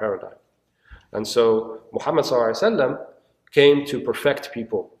 It's not our paradigm. And so Muhammad ﷺ came to perfect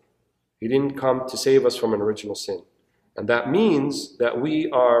people. He didn't come to save us from an original sin. And that means that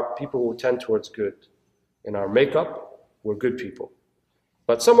we are people who tend towards good. In our makeup, we're good people.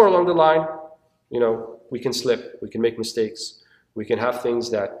 But somewhere along the line, we can slip, we can make mistakes, we can have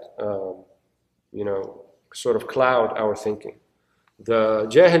things that, sort of cloud our thinking. The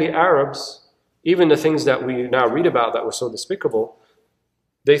Jahili Arabs, even the things that we now read about that were so despicable,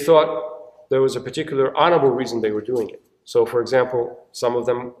 they thought there was a particular honorable reason they were doing it. So, for example, some of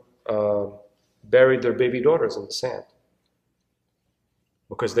them buried their baby daughters in the sand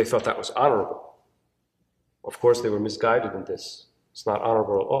because they thought that was honorable. Of course, they were misguided in this. It's not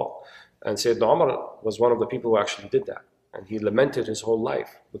honorable at all. And Sayyidina Umar was one of the people who actually did that. And he lamented his whole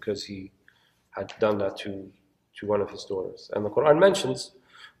life because he had done that to one of his daughters. And the Quran mentions,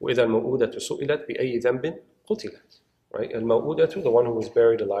 وَإِذَا الْمَوْءُودَةُ سُئِلَتْ بِأَيِّ ذَنْبٍ قُتِلَتْ. Right? Al-Maw'udatu, the one who was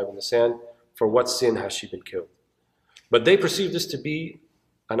buried alive in the sand, for what sin has she been killed? But they perceive this to be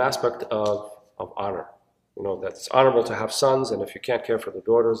an aspect of honor. That it's honorable to have sons, and if you can't care for the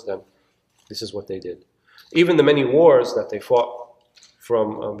daughters, then this is what they did. Even the many wars that they fought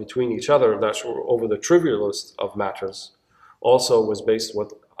from between each other, that's over the trivialist of matters, also was based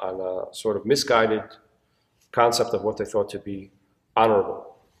on a sort of misguided concept of what they thought to be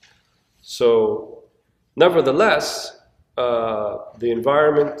honorable. So, nevertheless, the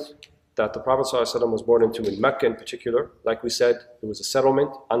environment that the Prophet ﷺ was born into in Mecca in particular, like we said, it was a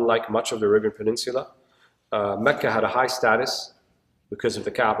settlement, unlike much of the Arabian Peninsula. Mecca had a high status because of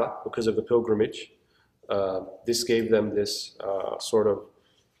the Kaaba, because of the pilgrimage. This gave them this sort of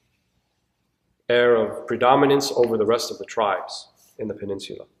air of predominance over the rest of the tribes in the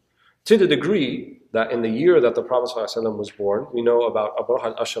peninsula. To the degree that in the year that the Prophet ﷺ was born, we know about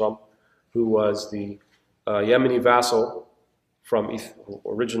Abraha al-Ashram, who was the Yemeni vassal from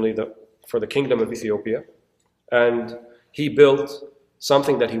originally for the kingdom of Ethiopia, and he built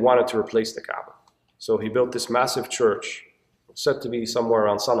something that he wanted to replace the Kaaba. So he built this massive church, said to be somewhere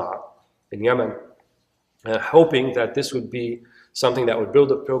around Sana'a in Yemen, hoping that this would be something that would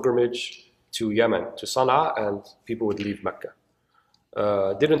build a pilgrimage to Yemen, to Sana'a, and people would leave Mecca.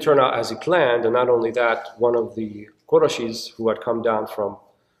 Didn't turn out as he planned, and not only that, one of the Qurayshis who had come down from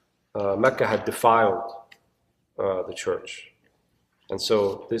Mecca had defiled the church. And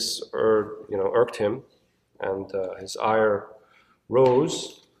so this irked him, and his ire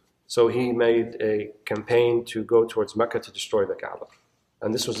rose. So he made a campaign to go towards Mecca to destroy the Kaaba.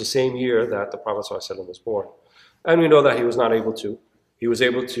 And this was the same year that the Prophet ﷺ was born. And we know that he was not able to. He was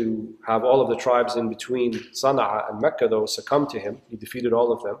able to have all of the tribes in between Sana'a and Mecca, though, succumb to him. He defeated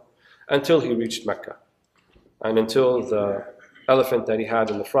all of them until he reached Mecca. And until the elephant that he had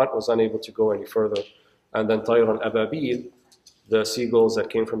in the front was unable to go any further. And then Tayr al-Ababil, the seagulls that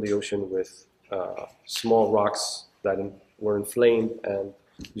came from the ocean with small rocks that were inflamed and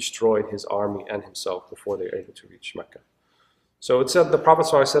destroyed his army and himself before they were able to reach Mecca. So it said the Prophet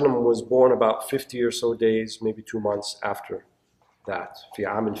ﷺ was born about 50 or so days, maybe 2 months after that, fi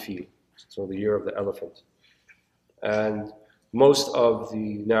am al-fil, so the year of the elephant. And most of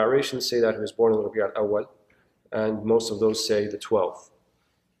the narrations say that he was born in Rabi' al-Awwal, and most of those say the 12th.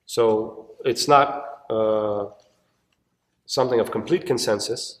 So it's not something of complete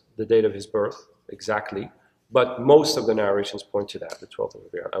consensus, the date of his birth, exactly, but most of the narrations point to that, the 12th of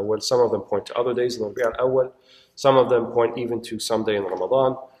Rabi' al-Awwal. Some of them point to other days in Rabi' al-Awwal, some of them point even to some day in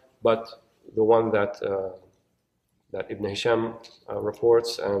Ramadan, but the one that Ibn Hisham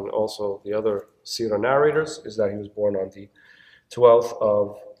reports, and also the other Seerah narrators, is that he was born on the 12th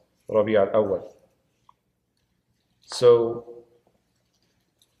of Rabi' al-Awwal. So,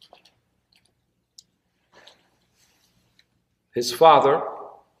 his father,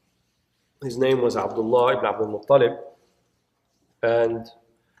 his name was Abdullah ibn Abdul Muttalib, and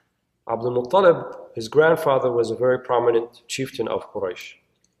Abdul Muttalib, his grandfather, was a very prominent chieftain of Quraysh.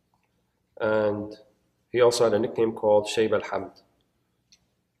 And he also had a nickname called Shayba al-Hamd,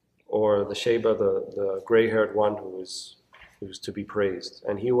 or the Shayba, the gray-haired one who was to be praised.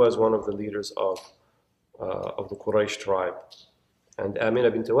 And he was one of the leaders of the Quraysh tribe. And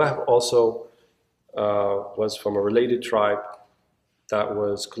Amina bint Wahb also was from a related tribe that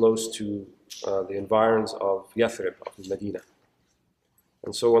was close to the environs of Yathrib, of Medina.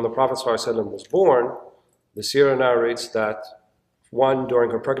 And so when the Prophet ﷺ was born, the Seerah narrates that, one,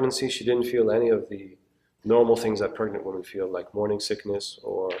 during her pregnancy, she didn't feel any of the normal things that pregnant women feel, like morning sickness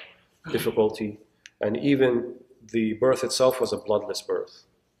or difficulty. And even the birth itself was a bloodless birth.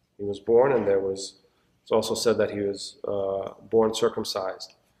 He was born, and it's also said that he was born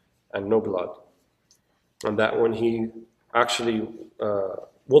circumcised and no blood. And that when he actually,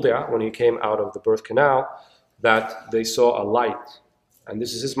 when he came out of the birth canal, that they saw a light. And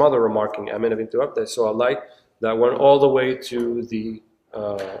this is his mother remarking, Amina bint Wahb, they saw a light that went all the way to the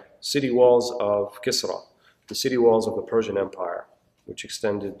city walls of Kisra, the city walls of the Persian Empire, which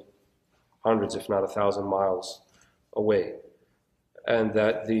extended hundreds, if not 1,000 miles away, and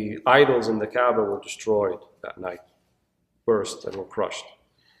that the idols in the Kaaba were destroyed that night, burst and were crushed,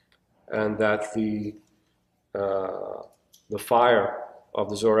 and that the fire of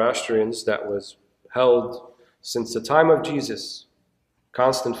the Zoroastrians that was held since the time of Jesus,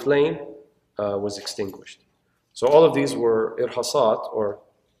 constant flame, was extinguished. So all of these were irhasat, or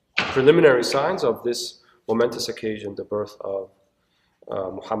preliminary signs of this momentous occasion, the birth of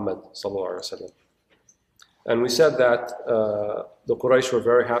Muhammad sallallahu alaihi wasallam. And we said that the Quraysh were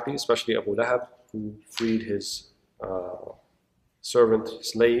very happy, especially Abu Lahab, who freed his servant,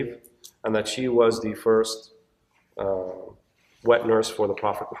 slave, and that she was the first wet nurse for the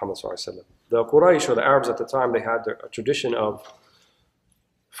Prophet Muhammad sallallahu alaihi wasallam. The Quraysh, or the Arabs at the time, they had a tradition of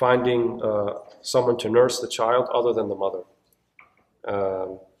finding someone to nurse the child other than the mother.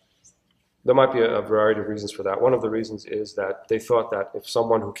 There might be a variety of reasons for that. One of the reasons is that they thought that if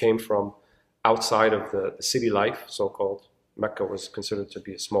someone who came from outside of the city life, so-called, Mecca was considered to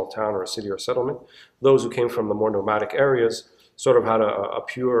be a small town or a city or settlement, those who came from the more nomadic areas sort of had a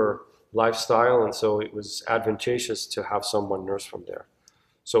pure lifestyle, and so it was advantageous to have someone nurse from there.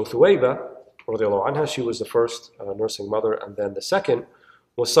 So Thuwayba, radiallahu anha, she was the first nursing mother, and then the second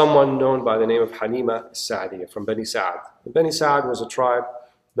was someone known by the name of Halima as-Sa'diyya from Bani Sa'ad. Bani Sa'ad was a tribe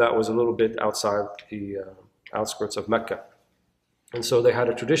that was a little bit outside the outskirts of Mecca. And so they had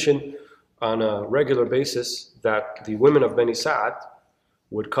a tradition on a regular basis that the women of Bani Sa'ad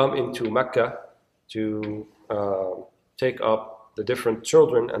would come into Mecca to take up the different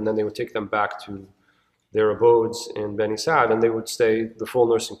children, and then they would take them back to their abodes in Bani Sa'ad, and they would stay the full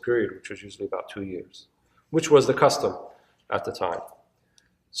nursing period, which was usually about 2 years, which was the custom at the time.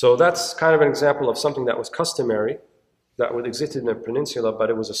 So that's kind of an example of something that was customary, that would exist in the peninsula, but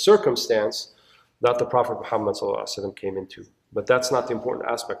it was a circumstance that the Prophet Muhammad ﷺ came into. But that's not the important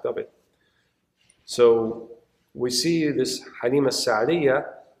aspect of it. So we see this Halima as-Sa'diyya,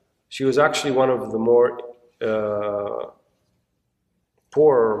 she was actually one of the more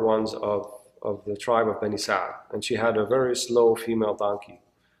poorer ones of the tribe of Bani Sa'ad. And she had a very slow female donkey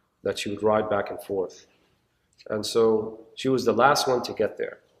that she would ride back and forth. And so she was the last one to get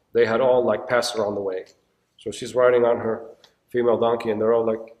there. They had all like passed her on the way. So she's riding on her female donkey, and they're all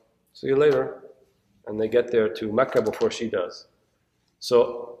like, see you later. And they get there to Mecca before she does.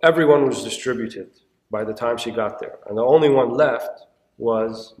 So everyone was distributed by the time she got there. And the only one left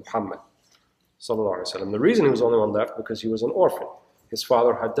was Muhammad sallallahu alaihi wasallam. The reason he was the only one left because he was an orphan. His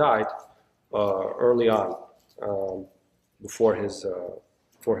father had died early on, before his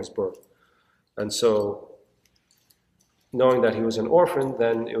birth. And so, knowing that he was an orphan,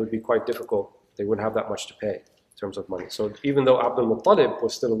 then it would be quite difficult. They wouldn't have that much to pay in terms of money. So even though Abdul Muttalib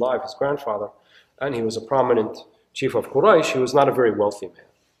was still alive, his grandfather, and he was a prominent chief of Quraysh, he was not a very wealthy man.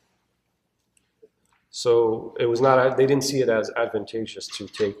 So it was not, they didn't see it as advantageous to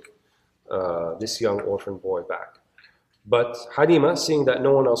take this young orphan boy back. But Halima, seeing that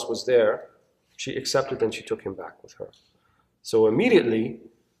no one else was there, she accepted and she took him back with her. So immediately,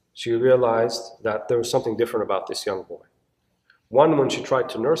 she realized that there was something different about this young boy. One, when she tried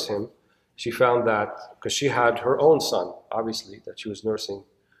to nurse him, she found that, because she had her own son, obviously, that she was nursing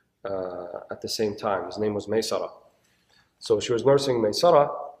at the same time. His name was Seerah. So she was nursing Seerah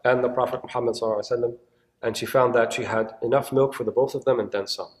and the Prophet Muhammad ﷺ, and she found that she had enough milk for the both of them and then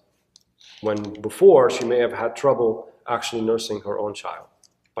some. When before, she may have had trouble actually nursing her own child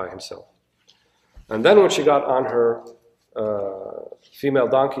by himself. And then when she got on her female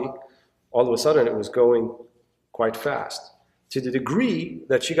donkey, all of a sudden it was going quite fast, to the degree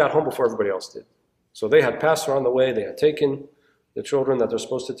that she got home before everybody else did. So they had passed her on the way, they had taken the children that they're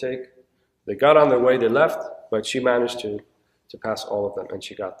supposed to take, they got on their way, they left, but she managed to pass all of them, and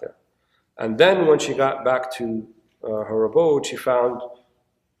she got there. And then when she got back to her abode, she found,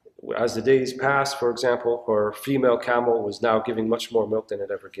 as the days passed, for example, her female camel was now giving much more milk than it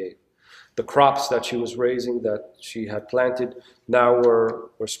ever gave. The crops that she was raising, that she had planted, now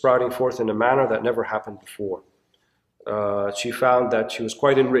were sprouting forth in a manner that never happened before. She found that she was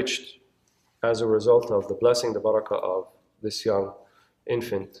quite enriched as a result of the blessing, the barakah of this young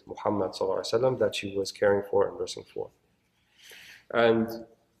infant, Muhammad ﷺ, that she was caring for and nursing for. And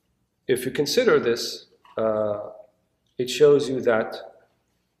if you consider this, it shows you that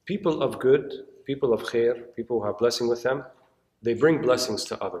people of good, people of khair, people who have blessing with them, they bring blessings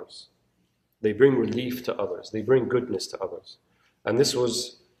to others. They bring relief to others. They bring goodness to others. And this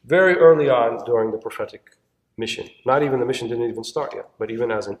was very early on during the prophetic mission. Not even the mission didn't even start yet, but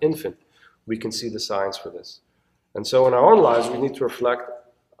even as an infant, we can see the signs for this. And so in our own lives, we need to reflect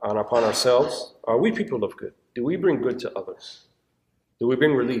upon ourselves. Are we people of good? Do we bring good to others? Do we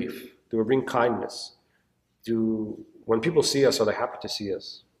bring relief? Do we bring kindness? When people see us, are they happy to see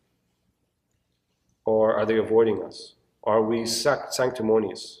us? Or are they avoiding us? Are we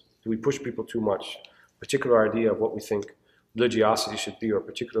sanctimonious? Do we push people too much? Particular idea of what we think religiosity should be, or a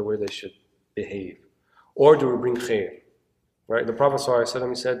particular way they should behave? Or do we bring khair? Right? The Prophet ﷺ,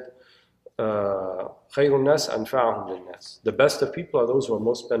 he said, خَيْرُ النَّاسِ أَنْفَعُهُمْ لِلنَّاسِ. The best of people are those who are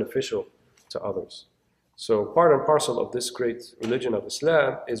most beneficial to others. So part and parcel of this great religion of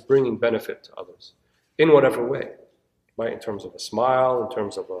Islam is bringing benefit to others in whatever way, right? In terms of a smile, in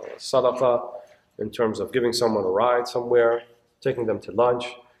terms of a sadaqah, in terms of giving someone a ride somewhere, taking them to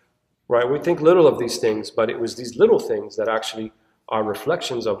lunch, right? We think little of these things, but it was these little things that actually are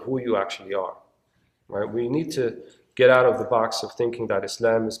reflections of who you actually are, right? We need to get out of the box of thinking that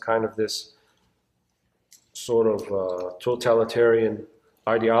Islam is kind of this sort of totalitarian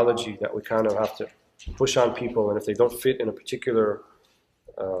ideology that we kind of have to push on people, and if they don't fit in a particular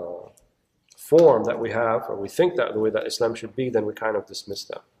form that we have, or we think that the way that Islam should be, then we kind of dismiss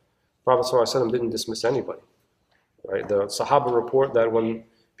them. Prophet ﷺ didn't dismiss anybody, right? The Sahaba report that when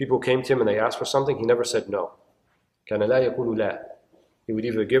people came to him and they asked for something, he never said no. كَانَ لَا يَقُولُ لَا. He would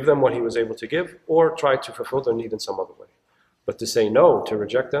either give them what he was able to give, or try to fulfill their need in some other way. But to say no, to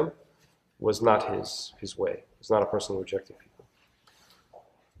reject them, was not his way. He's not a person who rejected people.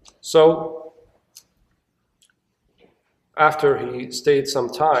 So, after he stayed some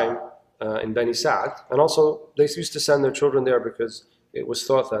time in Bani Sa'd, and also they used to send their children there because it was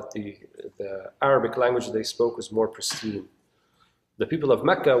thought that the Arabic language they spoke was more pristine. The people of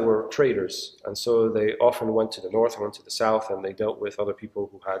Mecca were traders, and so they often went to the north and went to the south, and they dealt with other people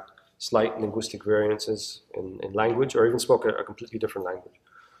who had slight linguistic variances in language, or even spoke a completely different language.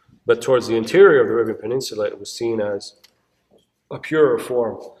 But towards the interior of the Arabian Peninsula, it was seen as a purer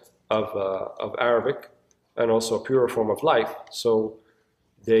form of Arabic, and also a purer form of life. So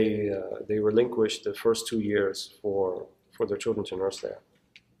they relinquished the first 2 years for their children to nurse there.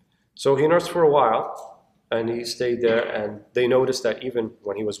 So he nursed for a while, and he stayed there, and they noticed that even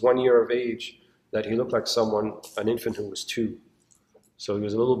when he was 1 year of age, that he looked like an infant who was 2. So he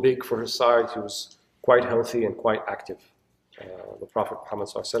was a little big for his size. He was quite healthy and quite active, the Prophet Muhammad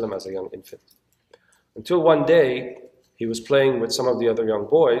ﷺ, as a young infant. Until one day, he was playing with some of the other young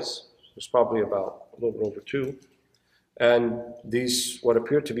boys. He was probably about a little bit over 2. And these, what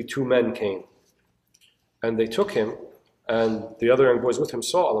appeared to be 2 men, came. And they took him, and the other young boys with him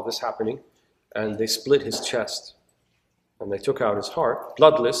saw all of this happening, and they split his chest. And they took out his heart,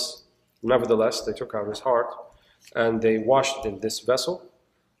 bloodless. Nevertheless, they took out his heart, and they washed it in this vessel,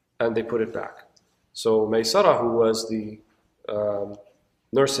 and they put it back. So Seerah, who was the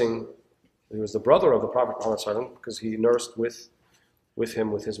he was the brother of the Prophet Muhammad ﷺ, because he nursed with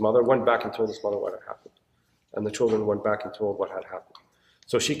him, with his mother, went back and told his mother what had happened. And the children went back and told what had happened.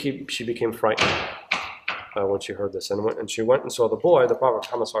 So she became frightened when she heard this. And she went and saw the boy, the Prophet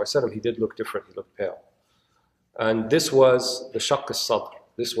Muhammad ﷺ. He did look different, he looked pale. And this was the Shaykh al-Sadr.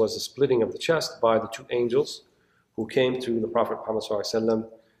 This was the splitting of the chest by the 2 angels who came to the Prophet Muhammad ﷺ.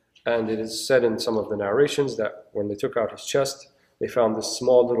 And it is said in some of the narrations that when they took out his chest, they found this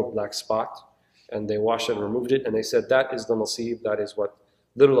small little black spot, and they washed it and removed it, and they said, that is the nasib, that is what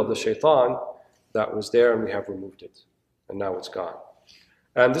little of the shaitan that was there, and we have removed it, and now it's gone.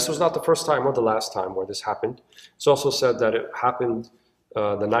 And this was not the first time or the last time where this happened. It's also said that it happened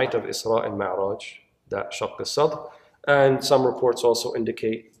the night of Isra and Mi'raj, that Shaykh al-Sadr, and some reports also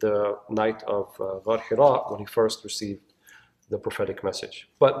indicate the night of Ghar Hira, when he first received the prophetic message.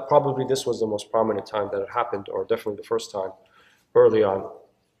 But probably this was the most prominent time that it happened, or definitely the first time, early on,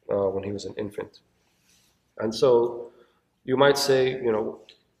 when he was an infant. And so you might say,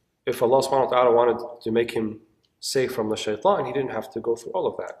 if Allah subhanahu wa ta'ala wanted to make him safe from the shaitan, he didn't have to go through all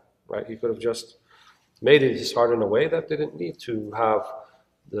of that, right? He could have just made his heart in a way that didn't need to have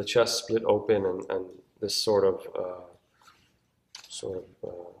the chest split open and this sort of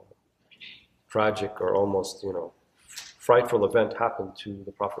tragic or almost, frightful event happened to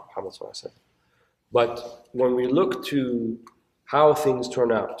the Prophet Muhammad ﷺ. But when we look to how things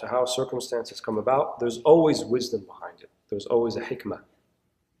turn out, to how circumstances come about, there's always wisdom behind it. There's always a hikmah,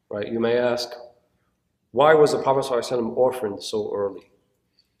 right? You may ask, why was the Prophet ﷺ orphaned so early?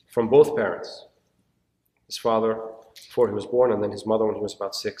 From both parents. His father, before he was born, and then his mother when he was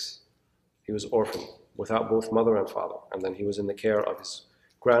about 6. He was orphaned, without both mother and father. And then he was in the care of his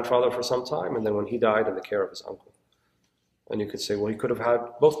grandfather for some time, and then when he died, in the care of his uncle. And you could say, well, he could have had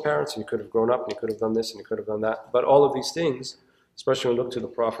both parents, and he could have grown up, and he could have done this, and he could have done that. But all of these things, especially when we look to the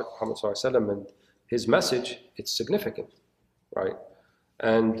Prophet Muhammad ﷺ and his message, it's significant, right?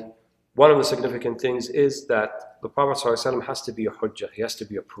 And one of the significant things is that the Prophet ﷺ has to be a hujjah, he has to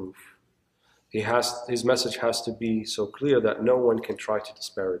be a proof. his message has to be so clear that no one can try to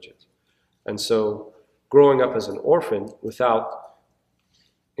disparage it. And so growing up as an orphan without,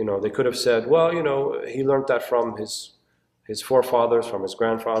 they could have said, well, he learned that from his forefathers, from his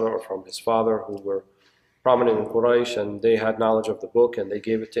grandfather, or from his father, who were prominent in Quraysh, and they had knowledge of the book, and they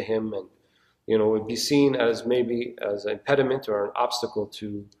gave it to him, and it would be seen as maybe as an impediment or an obstacle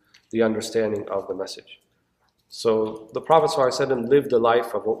to the understanding of the message. So the Prophet ﷺ lived a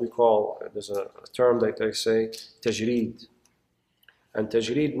life of what we call, there's a term that they say, tajreed. And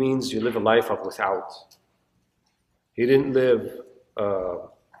tajreed means you live a life of without. He didn't live an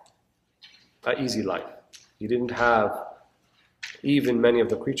easy life. He didn't have even many of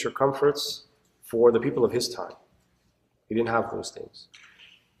the creature comforts for the people of his time. He didn't have those things.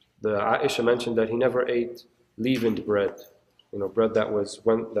 The Aisha mentioned that he never ate leavened bread, bread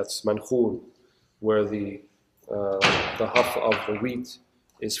that's mankhul, where the huff of the wheat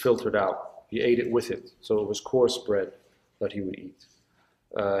is filtered out. He ate it with it, so it was coarse bread that he would eat.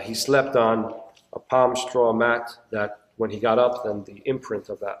 He slept on a palm straw mat that when he got up, then the imprint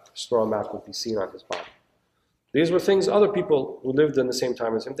of that straw mat would be seen on his body. These were things other people who lived in the same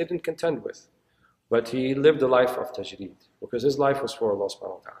time as him, they didn't contend with. But he lived a life of tajreed, because his life was for Allah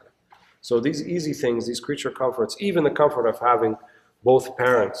subhanahu wa ta'ala. So these easy things, these creature comforts, even the comfort of having both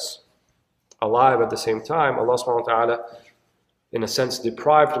parents alive at the same time, Allah subhanahu wa ta'ala, in a sense,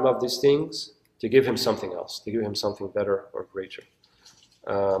 deprived him of these things to give him something else, to give him something better or greater.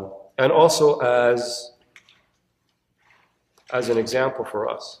 And also as an example for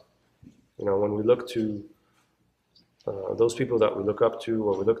us. When we look to those people that we look up to,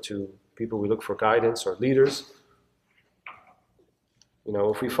 or we look to people we look for guidance or leaders,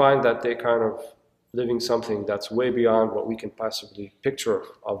 if we find that they kind of living something that's way beyond what we can possibly picture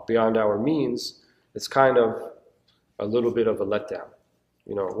of beyond our means, it's kind of a little bit of a letdown.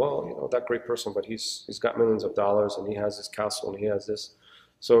 That great person, but he's got millions of dollars and he has this castle and he has this.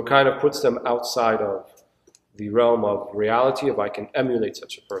 So it kind of puts them outside of the realm of reality if I can emulate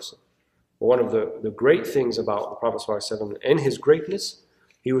such a person. But one of the great things about the Prophet ﷺ and his greatness,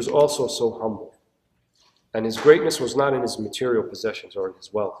 he was also so humble. And his greatness was not in his material possessions or in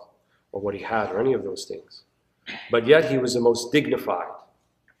his wealth or what he had or any of those things. But yet he was the most dignified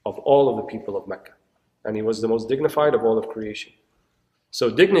of all of the people of Mecca. And he was the most dignified of all of creation. So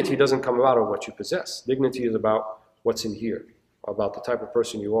dignity doesn't come out of what you possess. Dignity is about what's in here, about the type of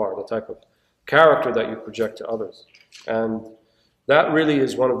person you are, the type of character that you project to others. And that really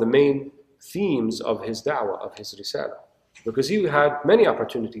is one of the main themes of his da'wah, of his risalah. Because he had many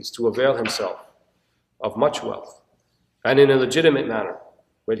opportunities to avail himself of much wealth, and in a legitimate manner,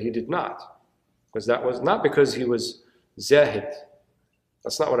 but he did not. Because that was not because he was zahid.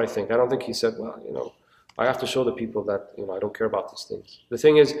 That's not what I think. I don't think he said, well, I have to show the people that, I don't care about these things. The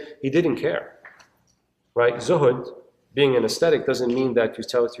thing is, he didn't care, right? Zuhud, being an aesthetic, doesn't mean that you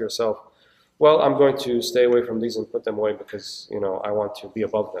tell it to yourself, well, I'm going to stay away from these and put them away because, I want to be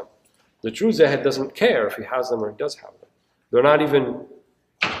above them. The true zahid doesn't care if he has them or he does have them.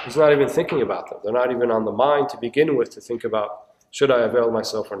 He's not even thinking about them. They're not even on the mind to begin with to think about, should I avail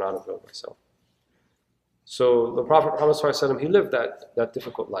myself or not avail myself? So the Prophet Muhammad ﷺ, he lived that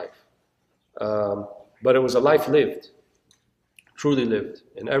difficult life. But it was a life lived, truly lived,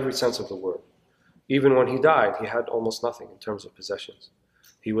 in every sense of the word. Even when he died, he had almost nothing in terms of possessions.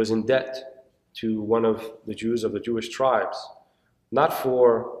 He was in debt to one of the Jews of the Jewish tribes, not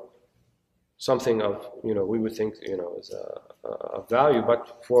for something of, we would think, is of value,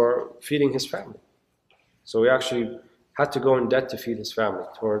 but for feeding his family. So he actually had to go in debt to feed his family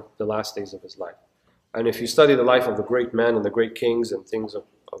toward the last days of his life. And if you study the life of the great men and the great kings and things of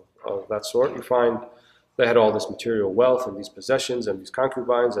that sort, you find they had all this material wealth and these possessions and these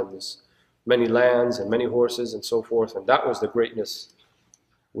concubines and this many lands and many horses and so forth. And that was the greatness.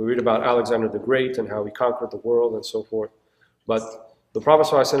 We read about Alexander the Great and how he conquered the world and so forth. But the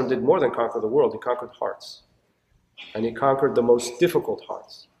Prophet ﷺ did more than conquer the world. He conquered hearts. And he conquered the most difficult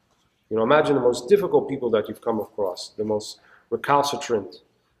hearts. Imagine the most difficult people that you've come across, the most recalcitrant,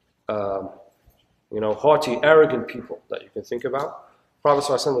 haughty, arrogant people that you can think about. The Prophet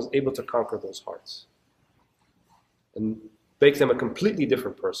ﷺ was able to conquer those hearts and make them a completely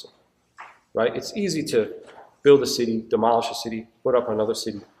different person. Right? It's easy to build a city, demolish a city, put up another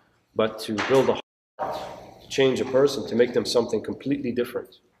city, but to build a heart, to change a person, to make them something completely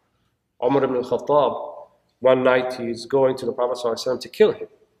different. Umar ibn al-Khattab, one night he's going to the Prophet ﷺ to kill him.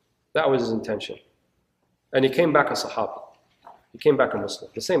 That was his intention. And he came back a Sahaba. He came back a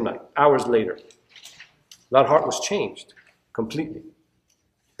Muslim, the same night, hours later. That heart was changed completely.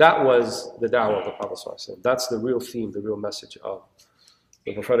 That was the da'wah of the Prophet ﷺ. That's the real theme, the real message of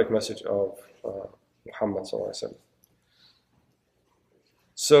the prophetic message of Muhammad sallallahu alaihi wasallam.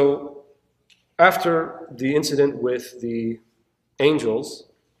 So after the incident with the angels,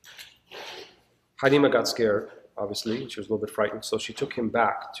 Halima got scared, obviously. She was a little bit frightened, so she took him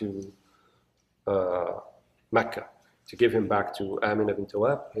back to Mecca to give him back to Amina bint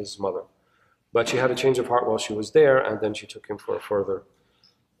Wahb, his mother. But she had a change of heart while she was there, and then she took him for a further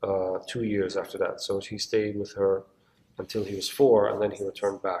 2 years after that. So he stayed with her until he was 4, and then he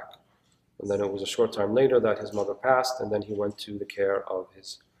returned back. And then it was a short time later that his mother passed, and then he went to the care of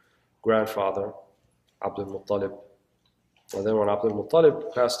his grandfather, Abdul Muttalib. And then when Abdul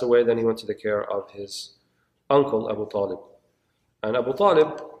Muttalib passed away, then he went to the care of his uncle, Abu Talib. And Abu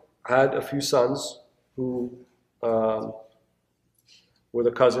Talib had a few sons who were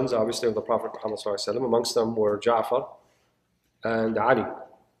the cousins, obviously, of the Prophet Muhammad sallallahu alaihi wasallam. Amongst them were Ja'far and Ali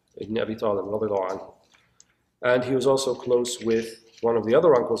ibn Abi Talib, radiallahu anhu. And he was also close with one of the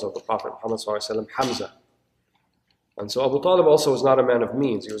other uncles of the Prophet Muhammad sallallahu alaihi wasallam, Hamza. And so Abu Talib also was not a man of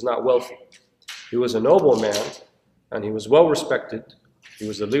means. He was not wealthy. He was a noble man, and he was well respected. He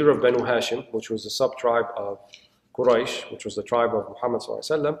was the leader of Banu Hashim, which was the sub-tribe of Quraysh, which was the tribe of Muhammad sallallahu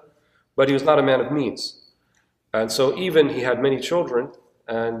alaihi wasallam. But he was not a man of means. And so even he had many children,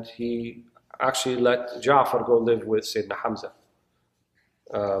 and he actually let Ja'far go live with Sayyidina Hamza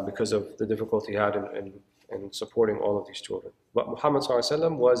because of the difficulty he had in supporting all of these children. But Muhammad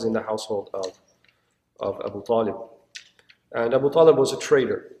ﷺ was in the household of Abu Talib. And Abu Talib was a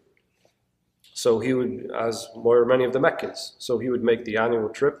trader. So he would, as were many of the Meccans, so he would make the annual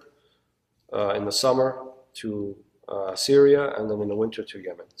trip in the summer to Syria, and then in the winter to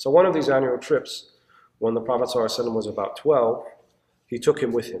Yemen. So one of these annual trips, when the Prophet ﷺ was about 12, he took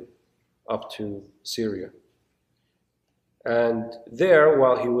him with him up to Syria. And there,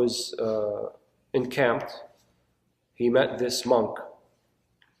 while he was encamped, he met this monk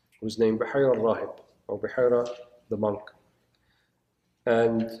who was named Buhayra al-Rahib, or Buhayra the monk.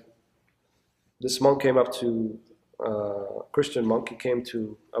 And this monk came up to, Christian monk, he came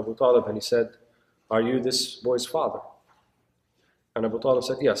to Abu Talib and he said, "Are you this boy's father?" And Abu Talib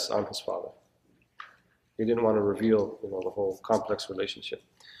said, "Yes, I'm his father." He didn't want to reveal, the whole complex relationship.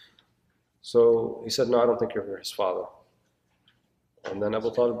 So he said, "No, I don't think you're his father." And then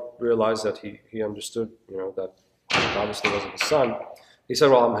Abu Talib realized that he understood, that obviously wasn't his son. He said,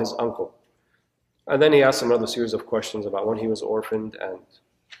 "Well, I'm his uncle." And then he asked him another series of questions about when he was orphaned and,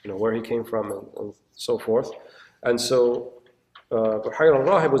 where he came from and so forth. And so Buhayra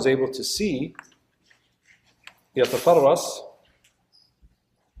al-Rahib was able to see يتفرس,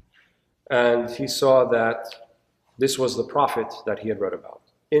 and he saw that this was the prophet that he had read about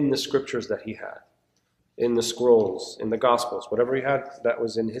in the scriptures that he had, in the scrolls, in the gospels, whatever he had that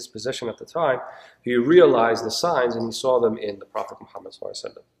was in his possession at the time. He realized the signs and he saw them in the Prophet Muhammad sallallahu alaihi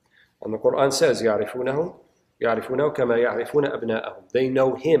wasallam. And the Quran says, يَعْرِفُونَهُ كَمَا يَعْرِفُونَ أَبْنَاءَهُم. They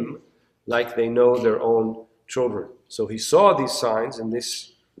know him like they know their own children. So he saw these signs in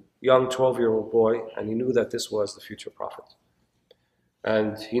this young 12-year-old boy, and he knew that this was the future prophet.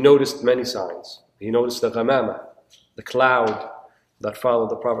 And he noticed many signs. He noticed the ghamama, the cloud that followed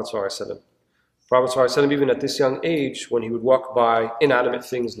the Prophet ﷺ. Prophet ﷺ, even at this young age, when he would walk by inanimate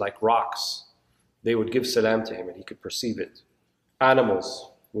things like rocks, they would give salam to him and he could perceive it. Animals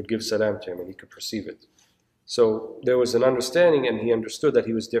would give salam to him and he could perceive it. So there was an understanding, and he understood that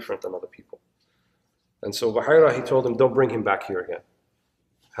he was different than other people. And so Buhayra, he told him, "Don't bring him back here again.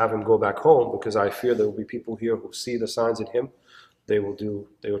 Have him go back home, because I fear there will be people here who see the signs in him. They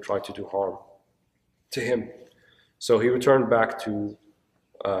will try to do harm to him." So he returned back to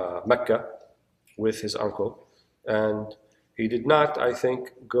Mecca with his uncle, and he did not, I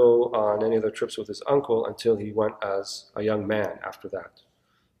think, go on any other trips with his uncle until he went as a young man after that.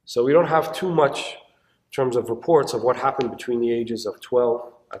 So we don't have too much in terms of reports of what happened between the ages of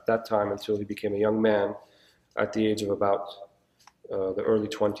 12 at that time until he became a young man at the age of about the early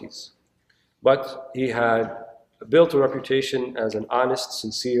 20s. But he had built a reputation as an honest,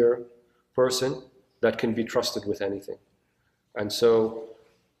 sincere person that can be trusted with anything. And so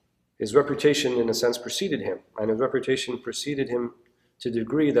his reputation, in a sense, preceded him. And his reputation preceded him to the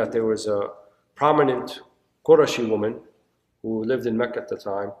degree that there was a prominent Qurashi woman who lived in Mecca at the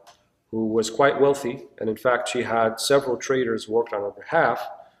time, who was quite wealthy. And in fact, she had several traders who worked on her behalf,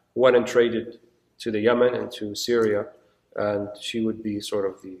 who went and traded to the Yemen and to Syria. And she would be sort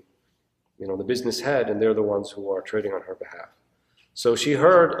of the business head, and they're the ones who are trading on her behalf. So she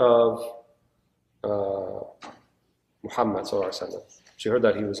heard of Muhammad sallallahu alaihi wasallam. She heard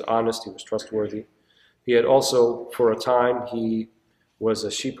that he was honest, he was trustworthy. He had also, for a time, he was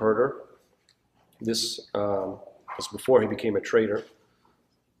a sheep herder. This was before he became a trader.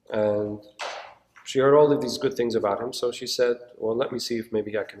 And she heard all of these good things about him, so she said, well, let me see if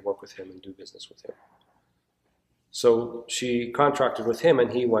maybe I can work with him and do business with him. So she contracted with him,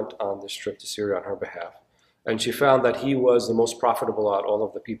 and he went on this trip to Syria on her behalf. And she found that he was the most profitable out of all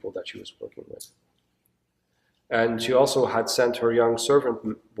of the people that she was working with. And she also had sent her young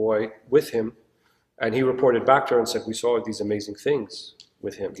servant boy with him, and he reported back to her and said, we saw these amazing things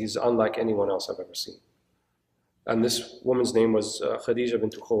with him. He's unlike anyone else I've ever seen. And this woman's name was Khadija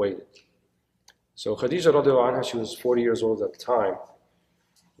bint Khuwaylid. So Khadija radiallahu anha, she was 40 years old at the time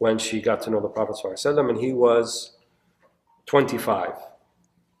when she got to know the Prophet ﷺ, and he was 25.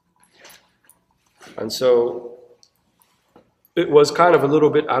 And so it was kind of a little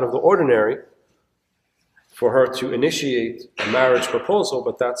bit out of the ordinary for her to initiate a marriage proposal,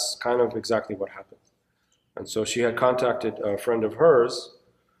 but that's kind of exactly what happened. And so she had contacted a friend of hers,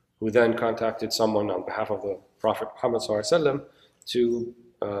 who then contacted someone on behalf of the Prophet Muhammad ﷺ to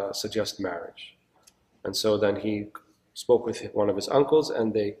suggest marriage. And so then he spoke with one of his uncles,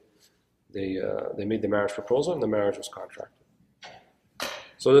 and they made the marriage proposal, and the marriage was contracted.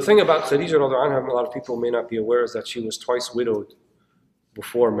 So the thing about Khadija radiallahu anha, a lot of people may not be aware, is that she was twice widowed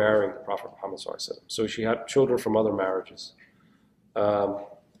before marrying the Prophet Muhammad ﷺ. So she had children from other marriages.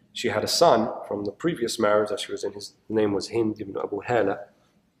 She had a son from the previous marriage that she was in. His name was Hind ibn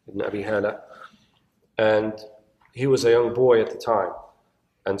Abi Hala, and he was a young boy at the time.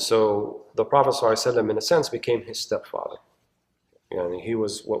 And so the Prophet ﷺ, in a sense, became his stepfather. He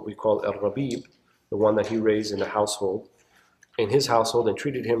was what we call al-Rabib, the one that he raised in the household, in his household, and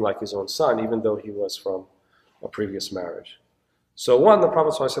treated him like his own son, even though he was from a previous marriage. So one, the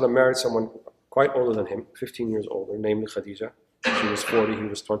Prophet ﷺ married someone quite older than him, 15 years older, namely Khadija. She was 40, he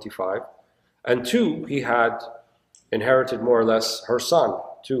was 25. And two, he had inherited more or less her son,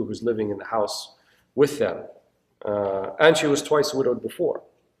 too, who's living in the house with them. And she was twice widowed before.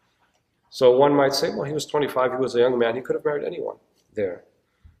 So one might say, well, he was 25, he was a young man, he could have married anyone there.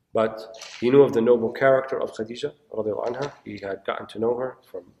 But he knew of the noble character of Khadija radiallahu anha. He had gotten to know her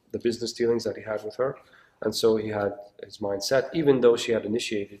from the business dealings that he had with her. And so he had his mind set, even though she had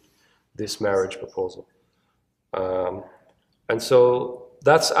initiated this marriage proposal. And so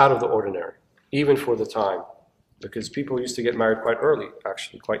that's out of the ordinary, even for the time, because people used to get married quite early,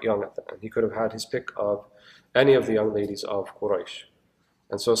 actually, quite young at that. And he could have had his pick of any of the young ladies of Quraysh.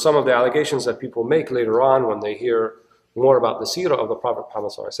 And so some of the allegations that people make later on when they hear more about the seerah of the Prophet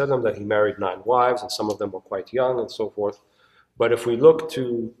Muhammad ﷺ, that he married 9 wives, and some of them were quite young and so forth. But if we look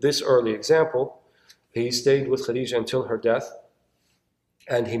to this early example, he stayed with Khadija until her death,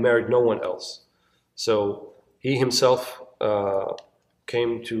 and he married no one else. So he himself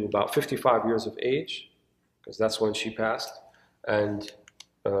came to about 55 years of age, because that's when she passed, and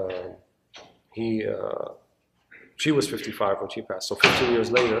she was 55 when she passed. So 15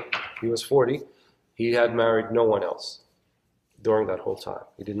 years later, he was 40. He had married no one else during that whole time.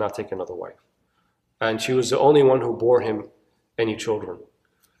 He did not take another wife. And she was the only one who bore him any children.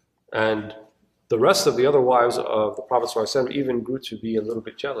 And the rest of the other wives of the Prophet ﷺ even grew to be a little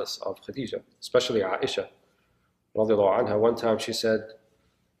bit jealous of Khadija, especially Aisha radiallahu anha. One time she said,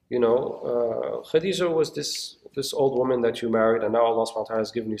 Khadija was this old woman that you married, and now Allah subhanahu wa ta'ala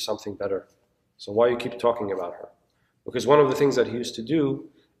has given you something better. So why you keep talking about her? Because one of the things that he used to do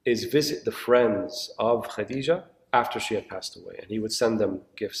is visit the friends of Khadija after she had passed away, and he would send them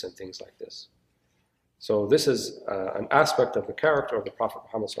gifts and things like this. So this is an aspect of the character of the Prophet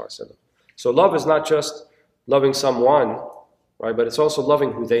Muhammad ﷺ. So love is not just loving someone, right, but it's also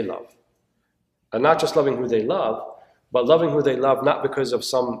loving who they love. And not just loving who they love, but loving who they love not because of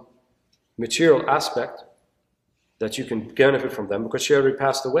some material aspect that you can benefit from them, because she already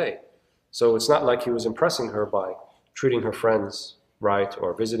passed away. So it's not like he was impressing her by treating her friends right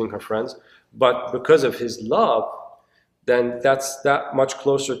or visiting her friends, but because of his love, then that's that much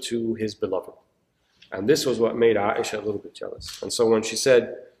closer to his beloved. And this was what made Aisha a little bit jealous. And so when she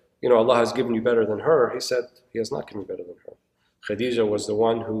said, Allah has given you better than her, he said, he has not given me better than her. Khadija was the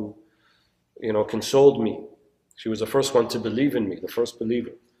one who, consoled me. She was the first one to believe in me, the first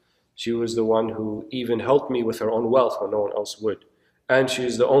believer. She was the one who even helped me with her own wealth when no one else would. And she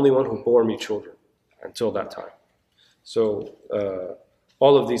is the only one who bore me children until that time. So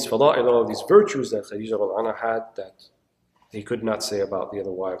all of these fada'il, all of these virtues that Khadija radiallahu anha had that he could not say about the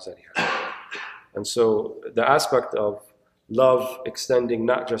other wives that he had. And so the aspect of love extending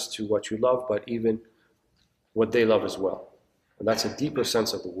not just to what you love, but even what they love as well. And that's a deeper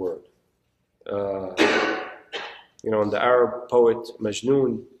sense of the word. In the Arab poet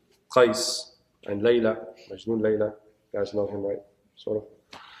Majnun, Qais, and Layla, Majnun Layla, you guys know him, right? Sort of.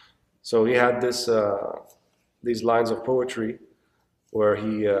 So he had these lines of poetry where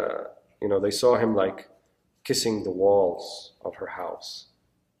he, they saw him like kissing the walls of her house,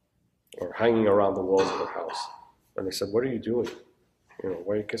 or hanging around the walls of her house. And they said, "What are you doing?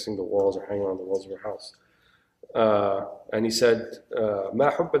 Why are you kissing the walls or hanging around the walls of her house?" And he said, "ما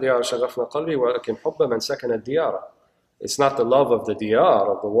حب ديار شغفنا قلبي ولكن حب من سكن الديار." It's not the love of the diyar,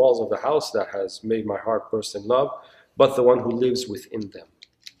 of the walls of the house, that has made my heart burst in love, but the one who lives within them.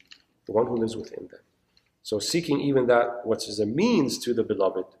 The one who lives within them. So seeking even that, what is a means to the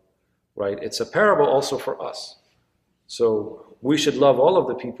beloved, right? It's a parable also for us. So we should love all of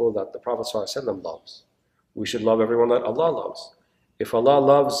the people that the Prophet ﷺ loves. We should love everyone that Allah loves. If Allah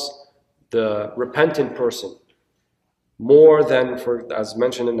loves the repentant person more than, as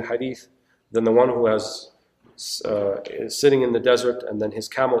mentioned in the hadith, than the one who is sitting in the desert and then his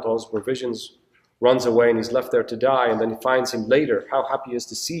camel, all his provisions, runs away and he's left there to die, and then he finds him later, how happy he is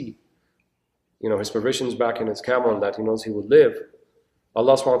to see his provisions back in his camel and that he knows he will live.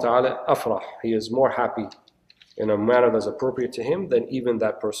 Allah subhanahu wa ta'ala, afrah, He is more happy in a manner that's appropriate to him than even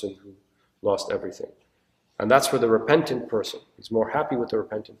that person who lost everything. And that's for the repentant person. He's more happy with the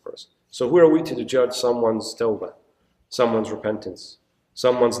repentant person. So who are we to judge someone's tawbah, someone's repentance,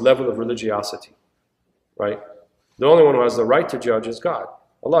 someone's level of religiosity, right? The only one who has the right to judge is God.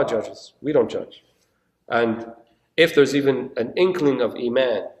 Allah judges. We don't judge. And if there's even an inkling of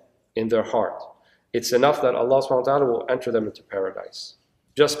iman in their heart, it's enough that Allah subhanahu wa ta'ala will enter them into paradise.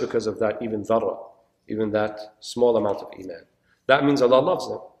 Just because of that, even dharra, even that small amount of iman. That means Allah loves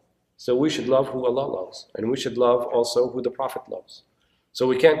them. So we should love who Allah loves. And we should love also who the Prophet loves. So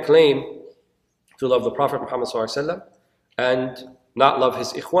we can't claim to love the Prophet Muhammad ﷺ and not love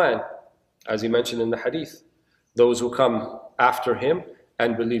his ikhwan, as he mentioned in the hadith, those who come after him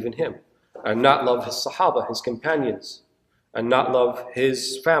and believe in him, and not love his sahaba, his companions, and not love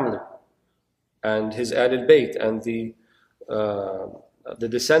his family and his ahlul bayt and the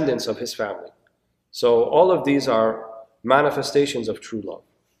descendants of his family. So all of these are manifestations of true love.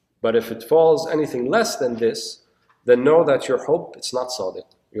 But if it falls anything less than this, then know that your hope, it's not sadiq.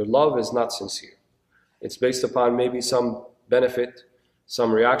 Your love is not sincere. It's based upon maybe some benefit,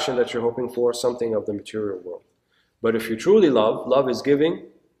 some reaction that you're hoping for, something of the material world. But if you truly love, love is giving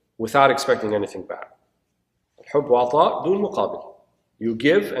without expecting anything back. الحب وعطاء دون مقابل. You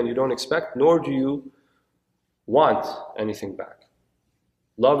give and you don't expect, nor do you want anything back.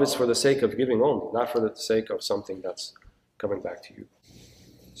 Love is for the sake of giving only, not for the sake of something that's coming back to you.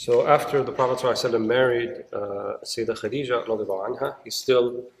 So after the Prophet ﷺ married Sayyidah Khadija radiallahu anha, he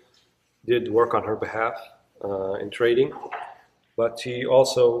still did work on her behalf in trading, but he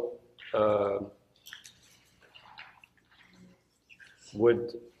also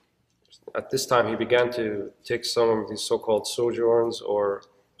at this time he began to take some of these so-called sojourns or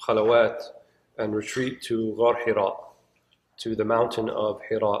khalawat and retreat to Ghar Hira, to the mountain of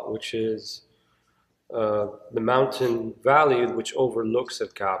Hira, which is the mountain valley which overlooks the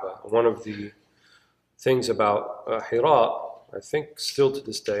Kaaba. One of the things about Hira, I think still to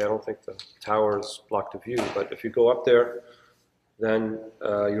this day, I don't think the towers block the view, but if you go up there, then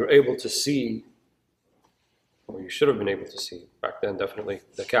you're able to see, or you should have been able to see back then, definitely,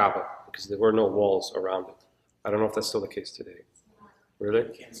 the Kaaba, because there were no walls around it. I don't know if that's still the case today. Really?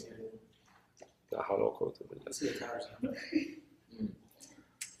 Can't see it. La hawla wa quwwata illa billah. See the towers.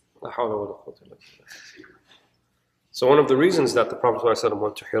 La hawla wa quwwata illa billah. So one of the reasons that the Prophet ﷺ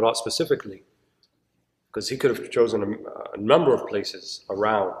went to Hira specifically, because he could have chosen a number of places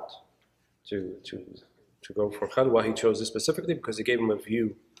around to go for Khalwa, he chose this specifically because it gave him a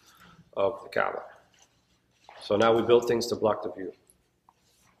view of the Kaaba. So now we build things to block the view.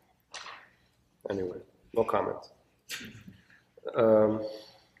 Anyway, no comment.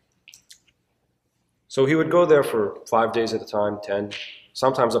 So he would go there for 5 days at a time, 10,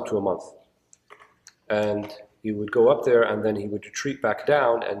 sometimes up to a month. And he would go up there and then he would retreat back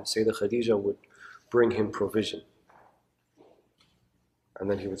down, and Sayyidah Khadija would bring him provision. And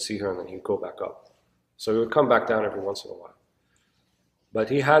then he would see her and then he'd go back up. So he would come back down every once in a while. But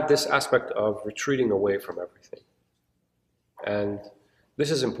he had this aspect of retreating away from everything. And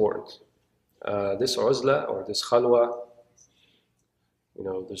this is important. This uzla or this khalwa,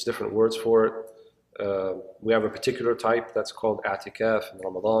 there's different words for it. We have a particular type that's called atikaf in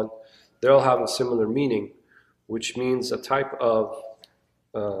Ramadan. They all have a similar meaning, which means a type of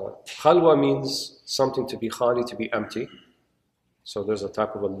khalwa means something to be khali, to be empty. So there's a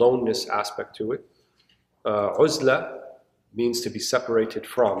type of a loneness aspect to it. Uzla means to be separated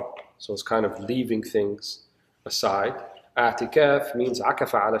from, so it's kind of leaving things aside. Atikaf means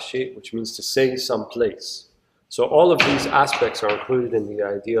akafa ala shay, which means to stay someplace. So all of these aspects are included in the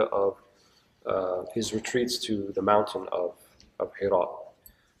idea of his retreats to the mountain of of Hira.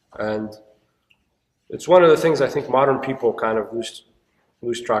 And it's one of the things I think modern people kind of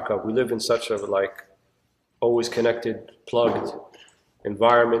lose track of. We live in such a always connected, plugged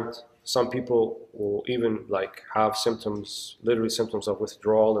environment. Some people will even have symptoms, literally symptoms of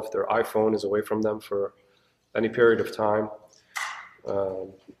withdrawal if their iPhone is away from them for any period of time.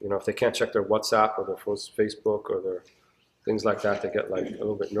 If they can't check their WhatsApp or their Facebook or their things like that, they get a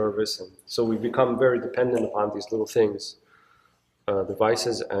little bit nervous. And so we become very dependent upon these little things,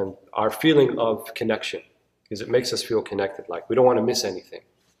 devices, and our feeling of connection, because it makes us feel connected, like we don't want to miss anything.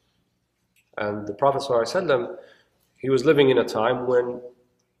 And the Prophet ﷺ, he was living in a time when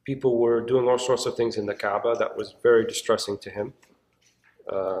people were doing all sorts of things in the Kaaba that was very distressing to him.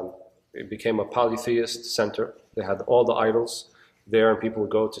 It became a polytheist center. They had all the idols there, and people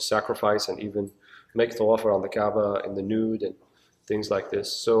would go to sacrifice and even make tawaf around the Kaaba in the nude and things like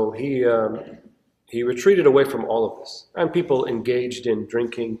this. So he retreated away from all of this. And people engaged in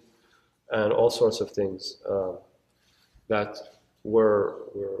drinking and all sorts of things that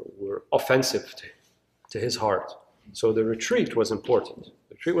were offensive to his heart. So the retreat was important.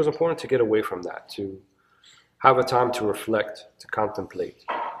 The retreat was important to get away from that, to have a time to reflect, to contemplate.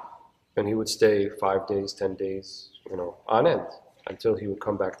 And he would stay 5 days, 10 days, on end, until he would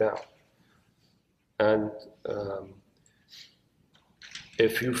come back down. And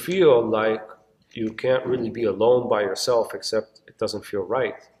if you feel like you can't really be alone by yourself, except it doesn't feel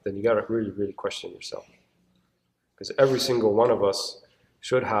right, then you got to really, really question yourself. Because every single one of us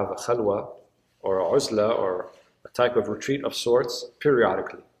should have a khalwa or a uzla or a type of retreat of sorts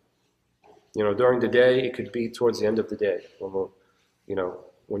periodically. During the day, it could be towards the end of the day,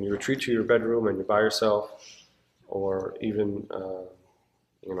 when you retreat to your bedroom and you're by yourself, or even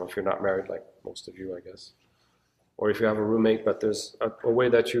if you're not married, like most of you, I guess, or if you have a roommate, but there's a way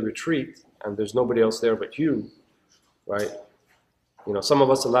that you retreat and there's nobody else there but you, right? Some of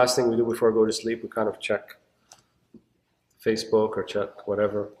us, the last thing we do before we go to sleep, we kind of check Facebook or check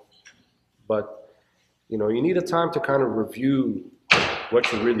whatever. But, you need a time to kind of review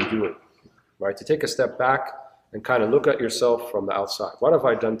what you're really doing, right? To take a step back and kind of look at yourself from the outside. What have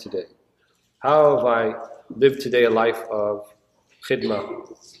I done today? How have I lived today a life of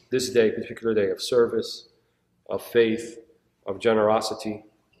khidmah, this day, particular day, of service, of faith, of generosity?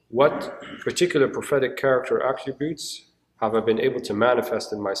 What particular prophetic character attributes have I been able to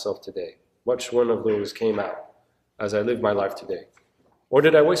manifest in myself today? Which one of those came out as I lived my life today? Or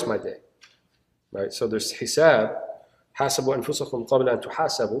did I waste my day? Right? So there's hisab, hasabu anfusakum qabla an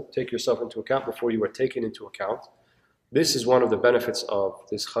tuhasabu, take yourself into account before you are taken into account. This is one of the benefits of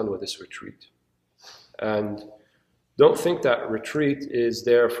this khalwa, this retreat. And don't think that retreat is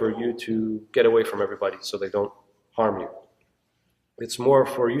there for you to get away from everybody so they don't harm you. It's more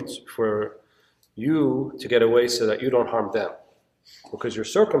for you to get away so that you don't harm them. Because your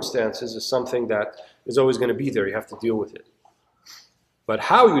circumstances is something that is always going to be there. You have to deal with it. But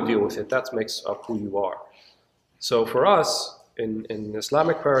how you deal with it, that makes up who you are. So for us, in the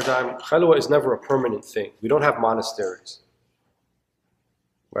Islamic paradigm, khalwa is never a permanent thing. We don't have monasteries.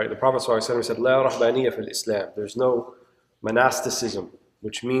 Right? The Prophet ﷺ said, "La rahbaniyya fil Islam." There's no monasticism,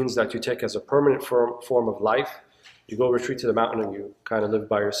 which means that you take as a permanent form of life. You go retreat to the mountain and you kind of live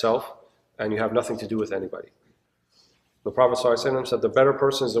by yourself, and you have nothing to do with anybody. The Prophet ﷺ said, the better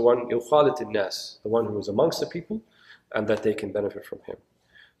person is the one yukhalit nas, the one who is amongst the people, and that they can benefit from him.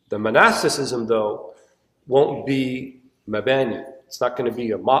 The monasticism, though, won't be mabani. It's not going to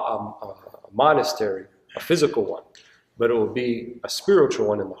be a monastery, a physical one, but it will be a spiritual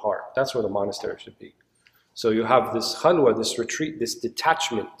one in the heart. That's where the monastery should be. So you have this khalwa, this retreat, this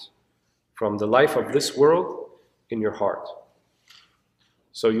detachment from the life of this world in your heart.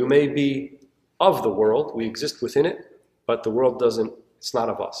 So you may be of the world, we exist within it, but the world doesn't, it's not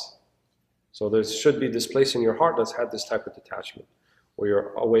of us. So there should be this place in your heart that's had this type of detachment, where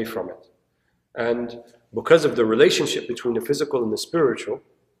you're away from it. And because of the relationship between the physical and the spiritual,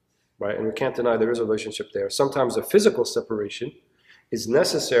 right, and we can't deny there is a relationship there, sometimes a physical separation is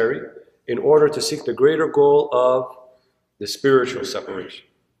necessary in order to seek the greater goal of the spiritual separation,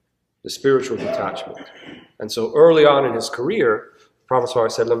 the spiritual detachment. And so early on in his career, the Prophet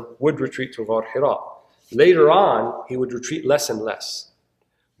ﷺ would retreat to Ghar Hira. Later on, he would retreat less and less.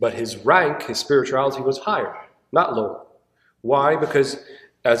 But his rank, his spirituality was higher, not lower. Why? Because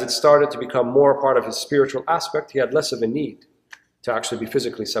as it started to become more a part of his spiritual aspect, he had less of a need to actually be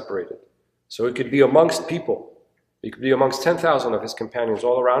physically separated. So he could be amongst people. He could be amongst 10,000 of his companions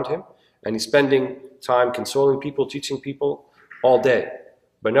all around him, and he's spending time consoling people, teaching people all day.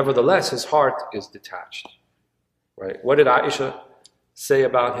 But nevertheless, his heart is detached. Right? What did Aisha say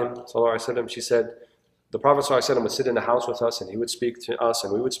about him? She said, the Prophet ﷺ would sit in the house with us, and he would speak to us,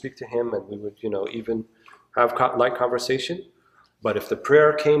 and we would speak to him, and we would, even have light conversation. But if the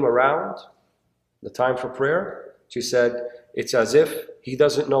prayer came around, the time for prayer, she said, it's as if he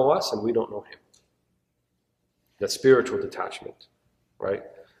doesn't know us and we don't know him. That spiritual detachment, right?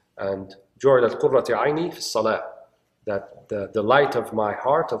 And جُعِلَتْ قُرَّةِ عَيْنِي فِي الصَّلَاةِ, that the light of my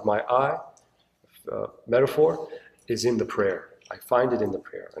heart, of my eye, metaphor, is in the prayer. I find it in the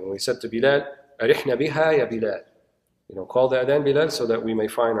prayer. And we said to Bilal, أَرِحْنَا بِهَا يَا Bilal. Call the adhan, Bilal, so that we may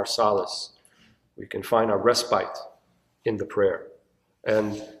find our solace. We can find our respite in the prayer.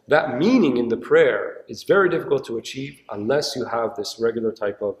 And that meaning in the prayer is very difficult to achieve unless you have this regular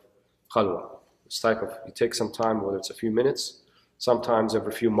type of khalwa. This type of, you take some time, whether it's a few minutes, sometimes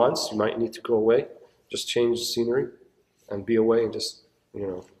every few months, you might need to go away, just change the scenery and be away and just,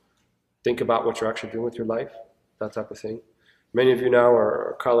 think about what you're actually doing with your life, that type of thing. Many of you now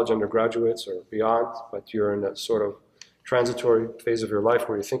are college undergraduates or beyond, but you're in a sort of transitory phase of your life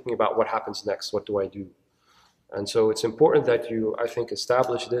where you're thinking about what happens next, what do I do? And so it's important that you, I think,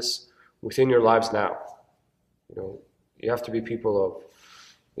 establish this within your lives now. You have to be people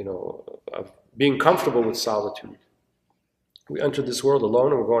of being comfortable with solitude. We entered this world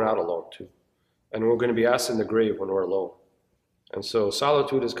alone and we're going out alone too. And we're going to be asked in the grave when we're alone. And so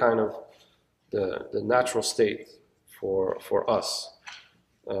solitude is kind of the natural state for us.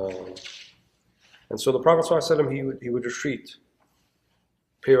 And so the Prophet ﷺ, he would retreat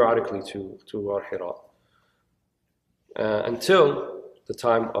periodically to Al-Hira. Until the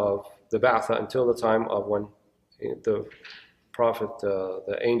time of the Ba'tha, until the time of when the Prophet,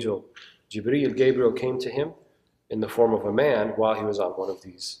 the angel Gabriel came to him in the form of a man while he was on one of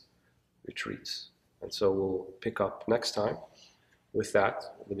these retreats. And so we'll pick up next time with that,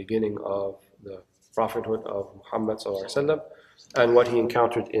 the beginning of the prophethood of Muhammad ﷺ and what he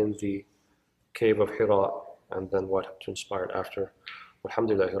encountered in the cave of Hira, and then what transpired after.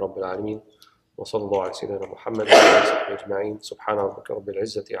 Alhamdulillahi Rabbil Alameen. وصلى الله على سيدنا محمد وعلى آله أجمعين سبحان ربك رب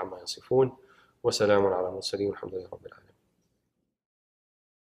العزة عما يصفون وسلام على المرسلين والحمد لله رب العالمين.